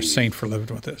 Tom, you're a saint for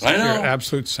living with this. I know. You're an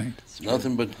absolute saint.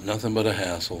 Nothing but a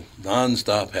hassle.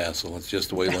 Non-stop hassle. It's just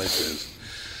the way life is.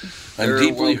 I'm There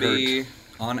deeply will be, hurt.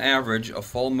 on average, a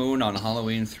full moon on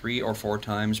Halloween 3 or 4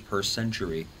 times per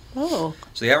century. Oh.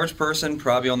 So the average person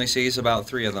probably only sees about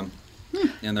 3 of them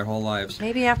in their whole lives.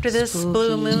 Maybe after this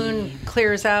blue moon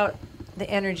clears out, the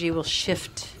energy will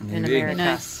shift in Maybe.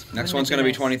 America. Next one's going to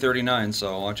be 2039,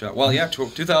 so watch out. Well, yeah,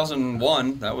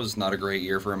 2001, that was not a great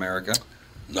year for America.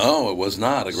 No, it was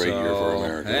not a great year for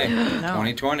America. Hey,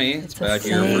 2020, it's a bad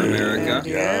year for America.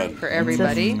 God. For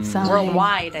everybody.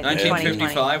 Worldwide, I think.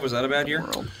 1955, was that a bad year?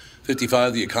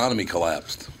 55, the economy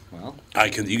collapsed. Well,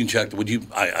 you can check. Would you?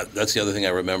 That's the other thing I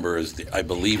remember is I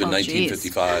believe in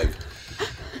 1955,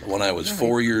 when I was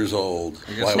 4 years old.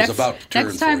 I was about to turn.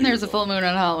 Next time there's a full moon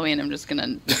on Halloween, I'm just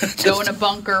gonna go in a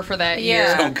bunker for that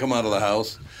year. Don't come out of the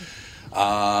house.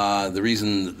 The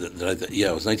reason that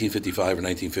it was 1955 or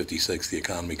 1956. The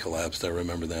economy collapsed. I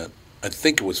remember that. I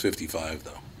think it was 55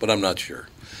 though, but I'm not sure.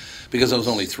 Because I was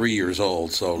only 3 years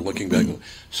old, so looking back,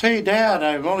 say, Dad,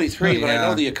 I'm only 3, but I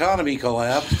know the economy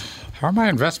collapsed. How are my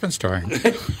investments doing?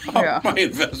 How are my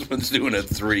investments doing at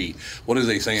 3? What are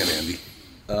they saying, Andy?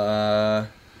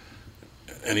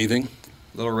 Anything?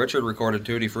 Little Richard recorded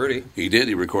Tutti Frutti. He did.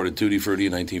 He recorded Tutti Frutti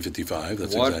in 1955.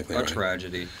 That's what exactly a right.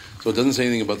 tragedy. So it doesn't say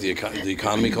anything about the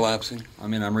economy collapsing? I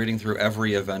mean, I'm reading through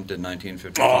every event in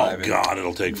 1955. Oh, God,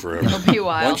 it'll take forever. It'll be a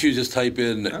while. Why don't you just type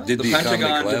in, did the Pentagon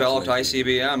economy collapse? developed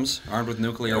ICBMs armed with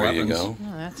nuclear there weapons. You go.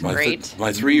 Oh, that's my great. My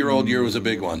 3-year-old year was a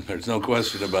big one. There's no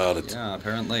question about it. Yeah,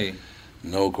 apparently.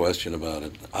 No question about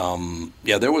it.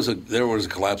 Yeah, there was a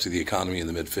collapse of the economy in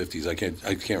the mid-50s. I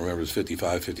can't remember. It was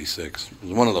 55, 56. It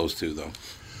was one of those two, though.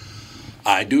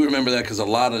 I do remember that because a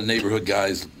lot of neighborhood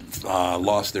guys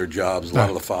lost their jobs. A lot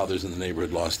of the fathers in the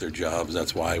neighborhood lost their jobs.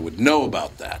 That's why I would know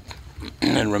about that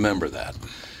and remember that.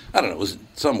 I don't know. It was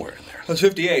somewhere in there. It was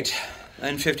 58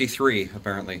 and 53,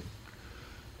 apparently.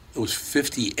 It was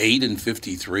 58 and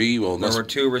 53? Well, there were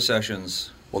 2 recessions.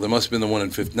 Well, there must have been the one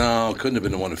in 50. No, it couldn't have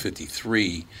been the one in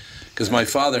 53 because my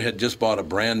father had just bought a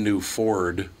brand new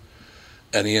Ford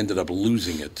and he ended up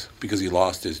losing it because he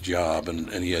lost his job. And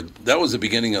that was the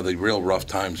beginning of the real rough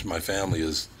times for my family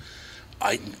is...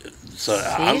 It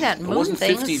wasn't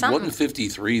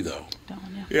 53 though.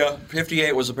 Yeah,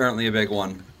 58 was apparently a big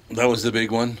one. That was the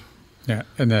big one. Yeah,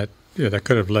 and that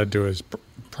could have led to his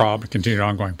continued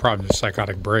ongoing problem, his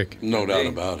psychotic break. No doubt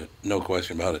about it. No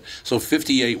question about it. So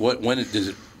 58. Does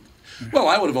it? Well,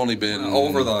 I would have only been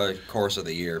over the course of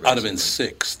the year. Basically. I'd have been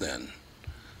 6 then.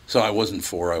 So I wasn't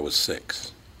 4. I was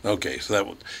 6. Okay,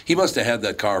 so he must have had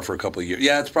that car for a couple of years.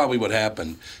 Yeah, that's probably what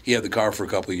happened. He had the car for a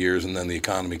couple of years, and then the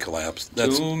economy collapsed.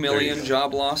 2 million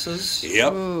job losses?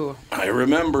 Yep, Ooh. I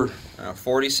remember.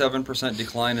 47%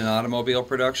 decline in automobile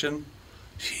production.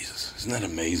 Jesus, isn't that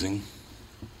amazing?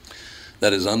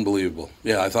 That is unbelievable.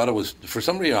 Yeah, I thought it was, for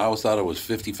some reason, I always thought it was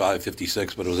 55,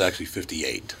 56, but it was actually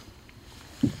 58.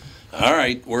 All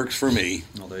right, works for me.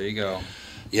 Well, there you go.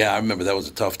 Yeah, I remember that was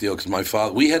a tough deal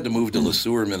because we had to move to Le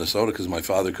Sueur, Minnesota because my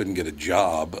father couldn't get a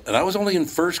job. And I was only in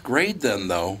first grade then,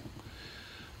 though,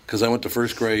 because I went to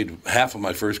first grade, half of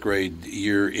my first grade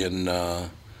year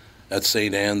at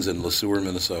St. Anne's in Le Sueur,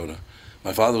 Minnesota.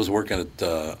 My father was working at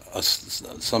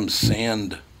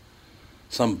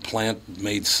some plant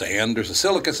made sand, or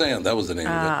silica sand, that was the name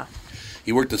of it.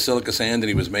 He worked at Silica Sand and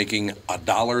he was making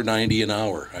 $1.90 an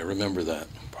hour. I remember that.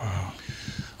 Wow.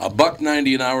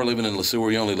 $1.90 an hour living in Le Sueur.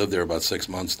 We only lived there about 6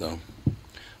 months, though.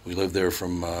 We lived there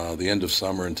from the end of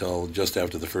summer until just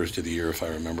after the first of the year, if I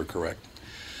remember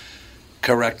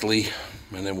correctly.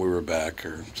 And then we were back,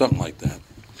 or something like that.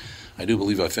 I do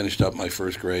believe I finished up my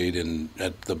first grade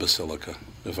at the Basilica,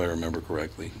 if I remember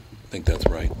correctly. I think that's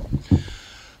right.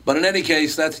 But in any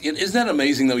case, isn't that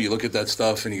amazing, though? You look at that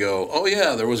stuff and you go, oh,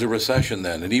 yeah, there was a recession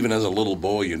then. And even as a little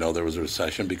boy, you know there was a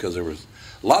recession because there was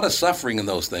a lot of suffering in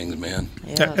those things, man.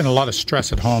 Yes. And a lot of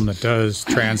stress at home that does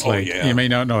translate. Oh, yeah. You may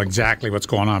not know exactly what's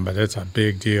going on, but it's a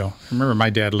big deal. I remember my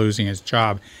dad losing his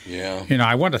job. Yeah. You know,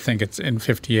 I want to think it's in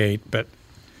 58, but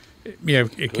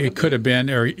it could have been.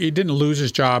 Or he didn't lose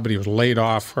his job, but he was laid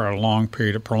off for a prolonged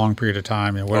period of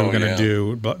time. You know, what are we going to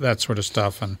do? That sort of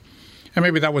stuff. And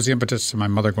maybe that was the impetus to my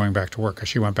mother going back to work, because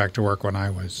she went back to work when I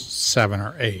was 7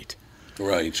 or 8.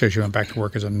 Right. So she went back to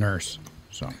work as a nurse.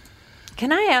 So,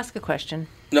 can I ask a question?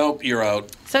 Nope, you're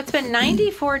out. So it's been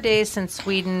 94 days since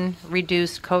Sweden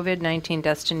reduced COVID-19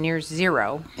 deaths to near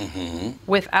zero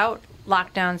without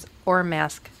lockdowns or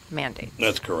mask mandates.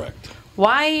 That's correct.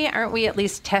 Why aren't we at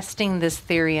least testing this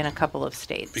theory in a couple of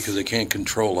states? Because they can't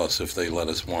control us if they let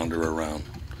us wander around.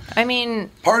 I mean,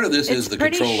 part of this is the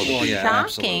control of the people. It's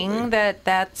shocking that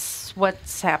that's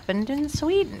what's happened in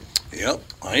Sweden. Yep,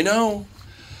 I know.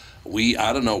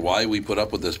 I don't know why we put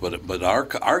up with this, but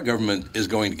our government is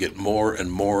going to get more and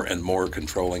more and more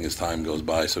controlling as time goes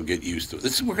by. So get used to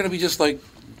it. We're going to be just like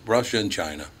Russia and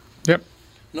China. Yep.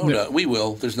 No doubt, we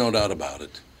will. There's no doubt about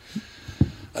it.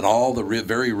 And all the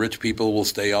very rich people will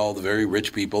stay all the very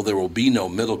rich people. There will be no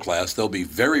middle class. There'll be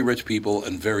very rich people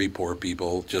and very poor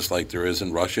people, just like there is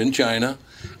in Russia and China.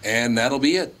 And that'll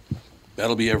be it.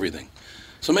 That'll be everything.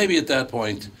 So maybe at that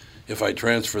point, if I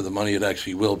transfer the money, it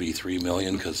actually will be $3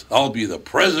 million, because I'll be the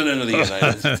president of the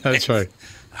United States. That's right.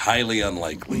 Highly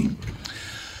unlikely.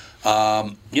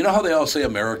 You know how they all say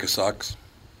America sucks?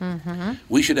 Mm-hmm.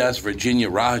 We should ask Virginia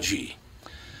Raji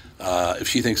if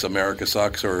she thinks America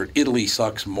sucks or Italy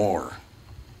sucks more.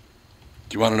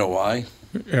 Do you want to know why?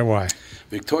 Yeah, why?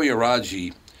 Victoria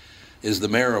Raji is the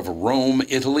mayor of Rome,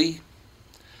 Italy.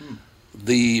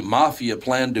 The mafia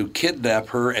planned to kidnap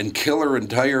her and kill her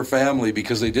entire family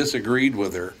because they disagreed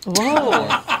with her. Whoa,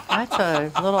 that's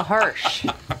a little harsh.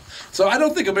 So I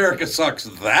don't think America sucks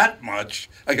that much.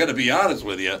 I got to be honest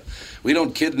with you. We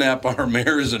don't kidnap our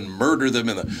mayors and murder them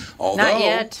although not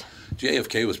yet.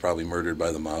 JFK was probably murdered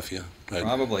by the mafia.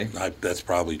 Probably. That's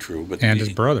probably true. And his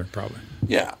brother, probably.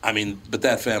 Yeah, I mean, but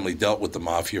that family dealt with the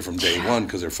mafia from day one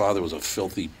because their father was a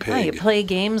filthy pig. Oh, you play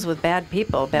games with bad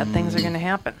people, bad things are going to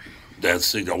happen.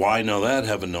 That's why I know that,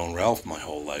 having known Ralph my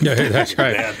whole life. Yeah, that's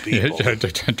right. Bad people.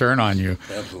 Turn on you.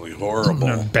 Absolutely horrible.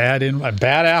 I'm a bad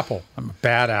apple. I'm a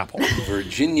bad apple.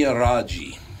 Virginia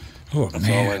Raggi. Oh, That's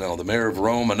man. all I know. The mayor of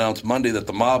Rome announced Monday that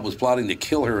the mob was plotting to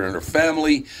kill her and her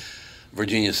family.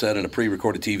 Virginia said in a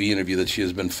pre-recorded TV interview that she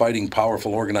has been fighting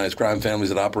powerful organized crime families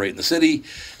that operate in the city,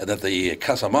 and that the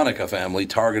Casamonica family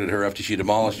targeted her after she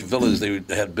demolished villas they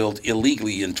had built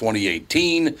illegally in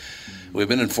 2018. We've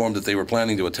been informed that they were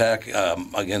planning to attack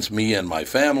against me and my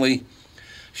family.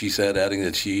 She said, adding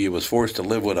that she was forced to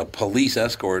live with a police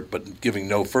escort, but giving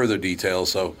no further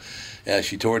details. So,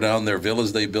 she tore down their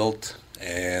villas they built.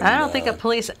 And, I don't think a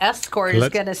police escort is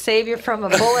going to save you from a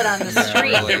bullet on the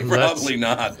street. Probably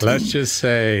not. Let's just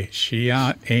say she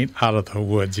ain't out of the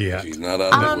woods yet. She's not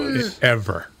out of the woods.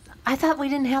 Ever. I thought we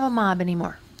didn't have a mob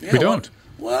anymore. Yeah, we don't.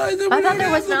 Why? I thought there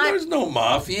was not. There's no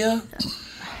mafia.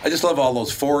 I just love all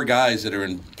those 4 guys that are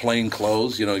in plain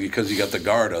clothes, because you got the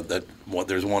Garda.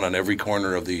 There's one on every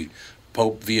corner of the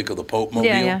Pope vehicle, the Pope mobile.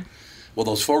 Yeah. Well,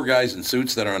 those 4 guys in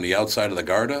suits that are on the outside of the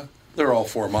Garda, they're all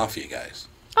 4 mafia guys.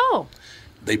 Oh.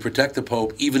 They protect the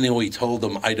Pope, even though he told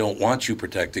them, I don't want you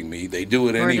protecting me. They do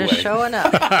it anyway. We're just showing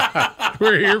up.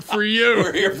 We're here for you.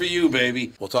 We're here for you,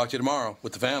 baby. We'll talk to you tomorrow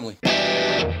with the family.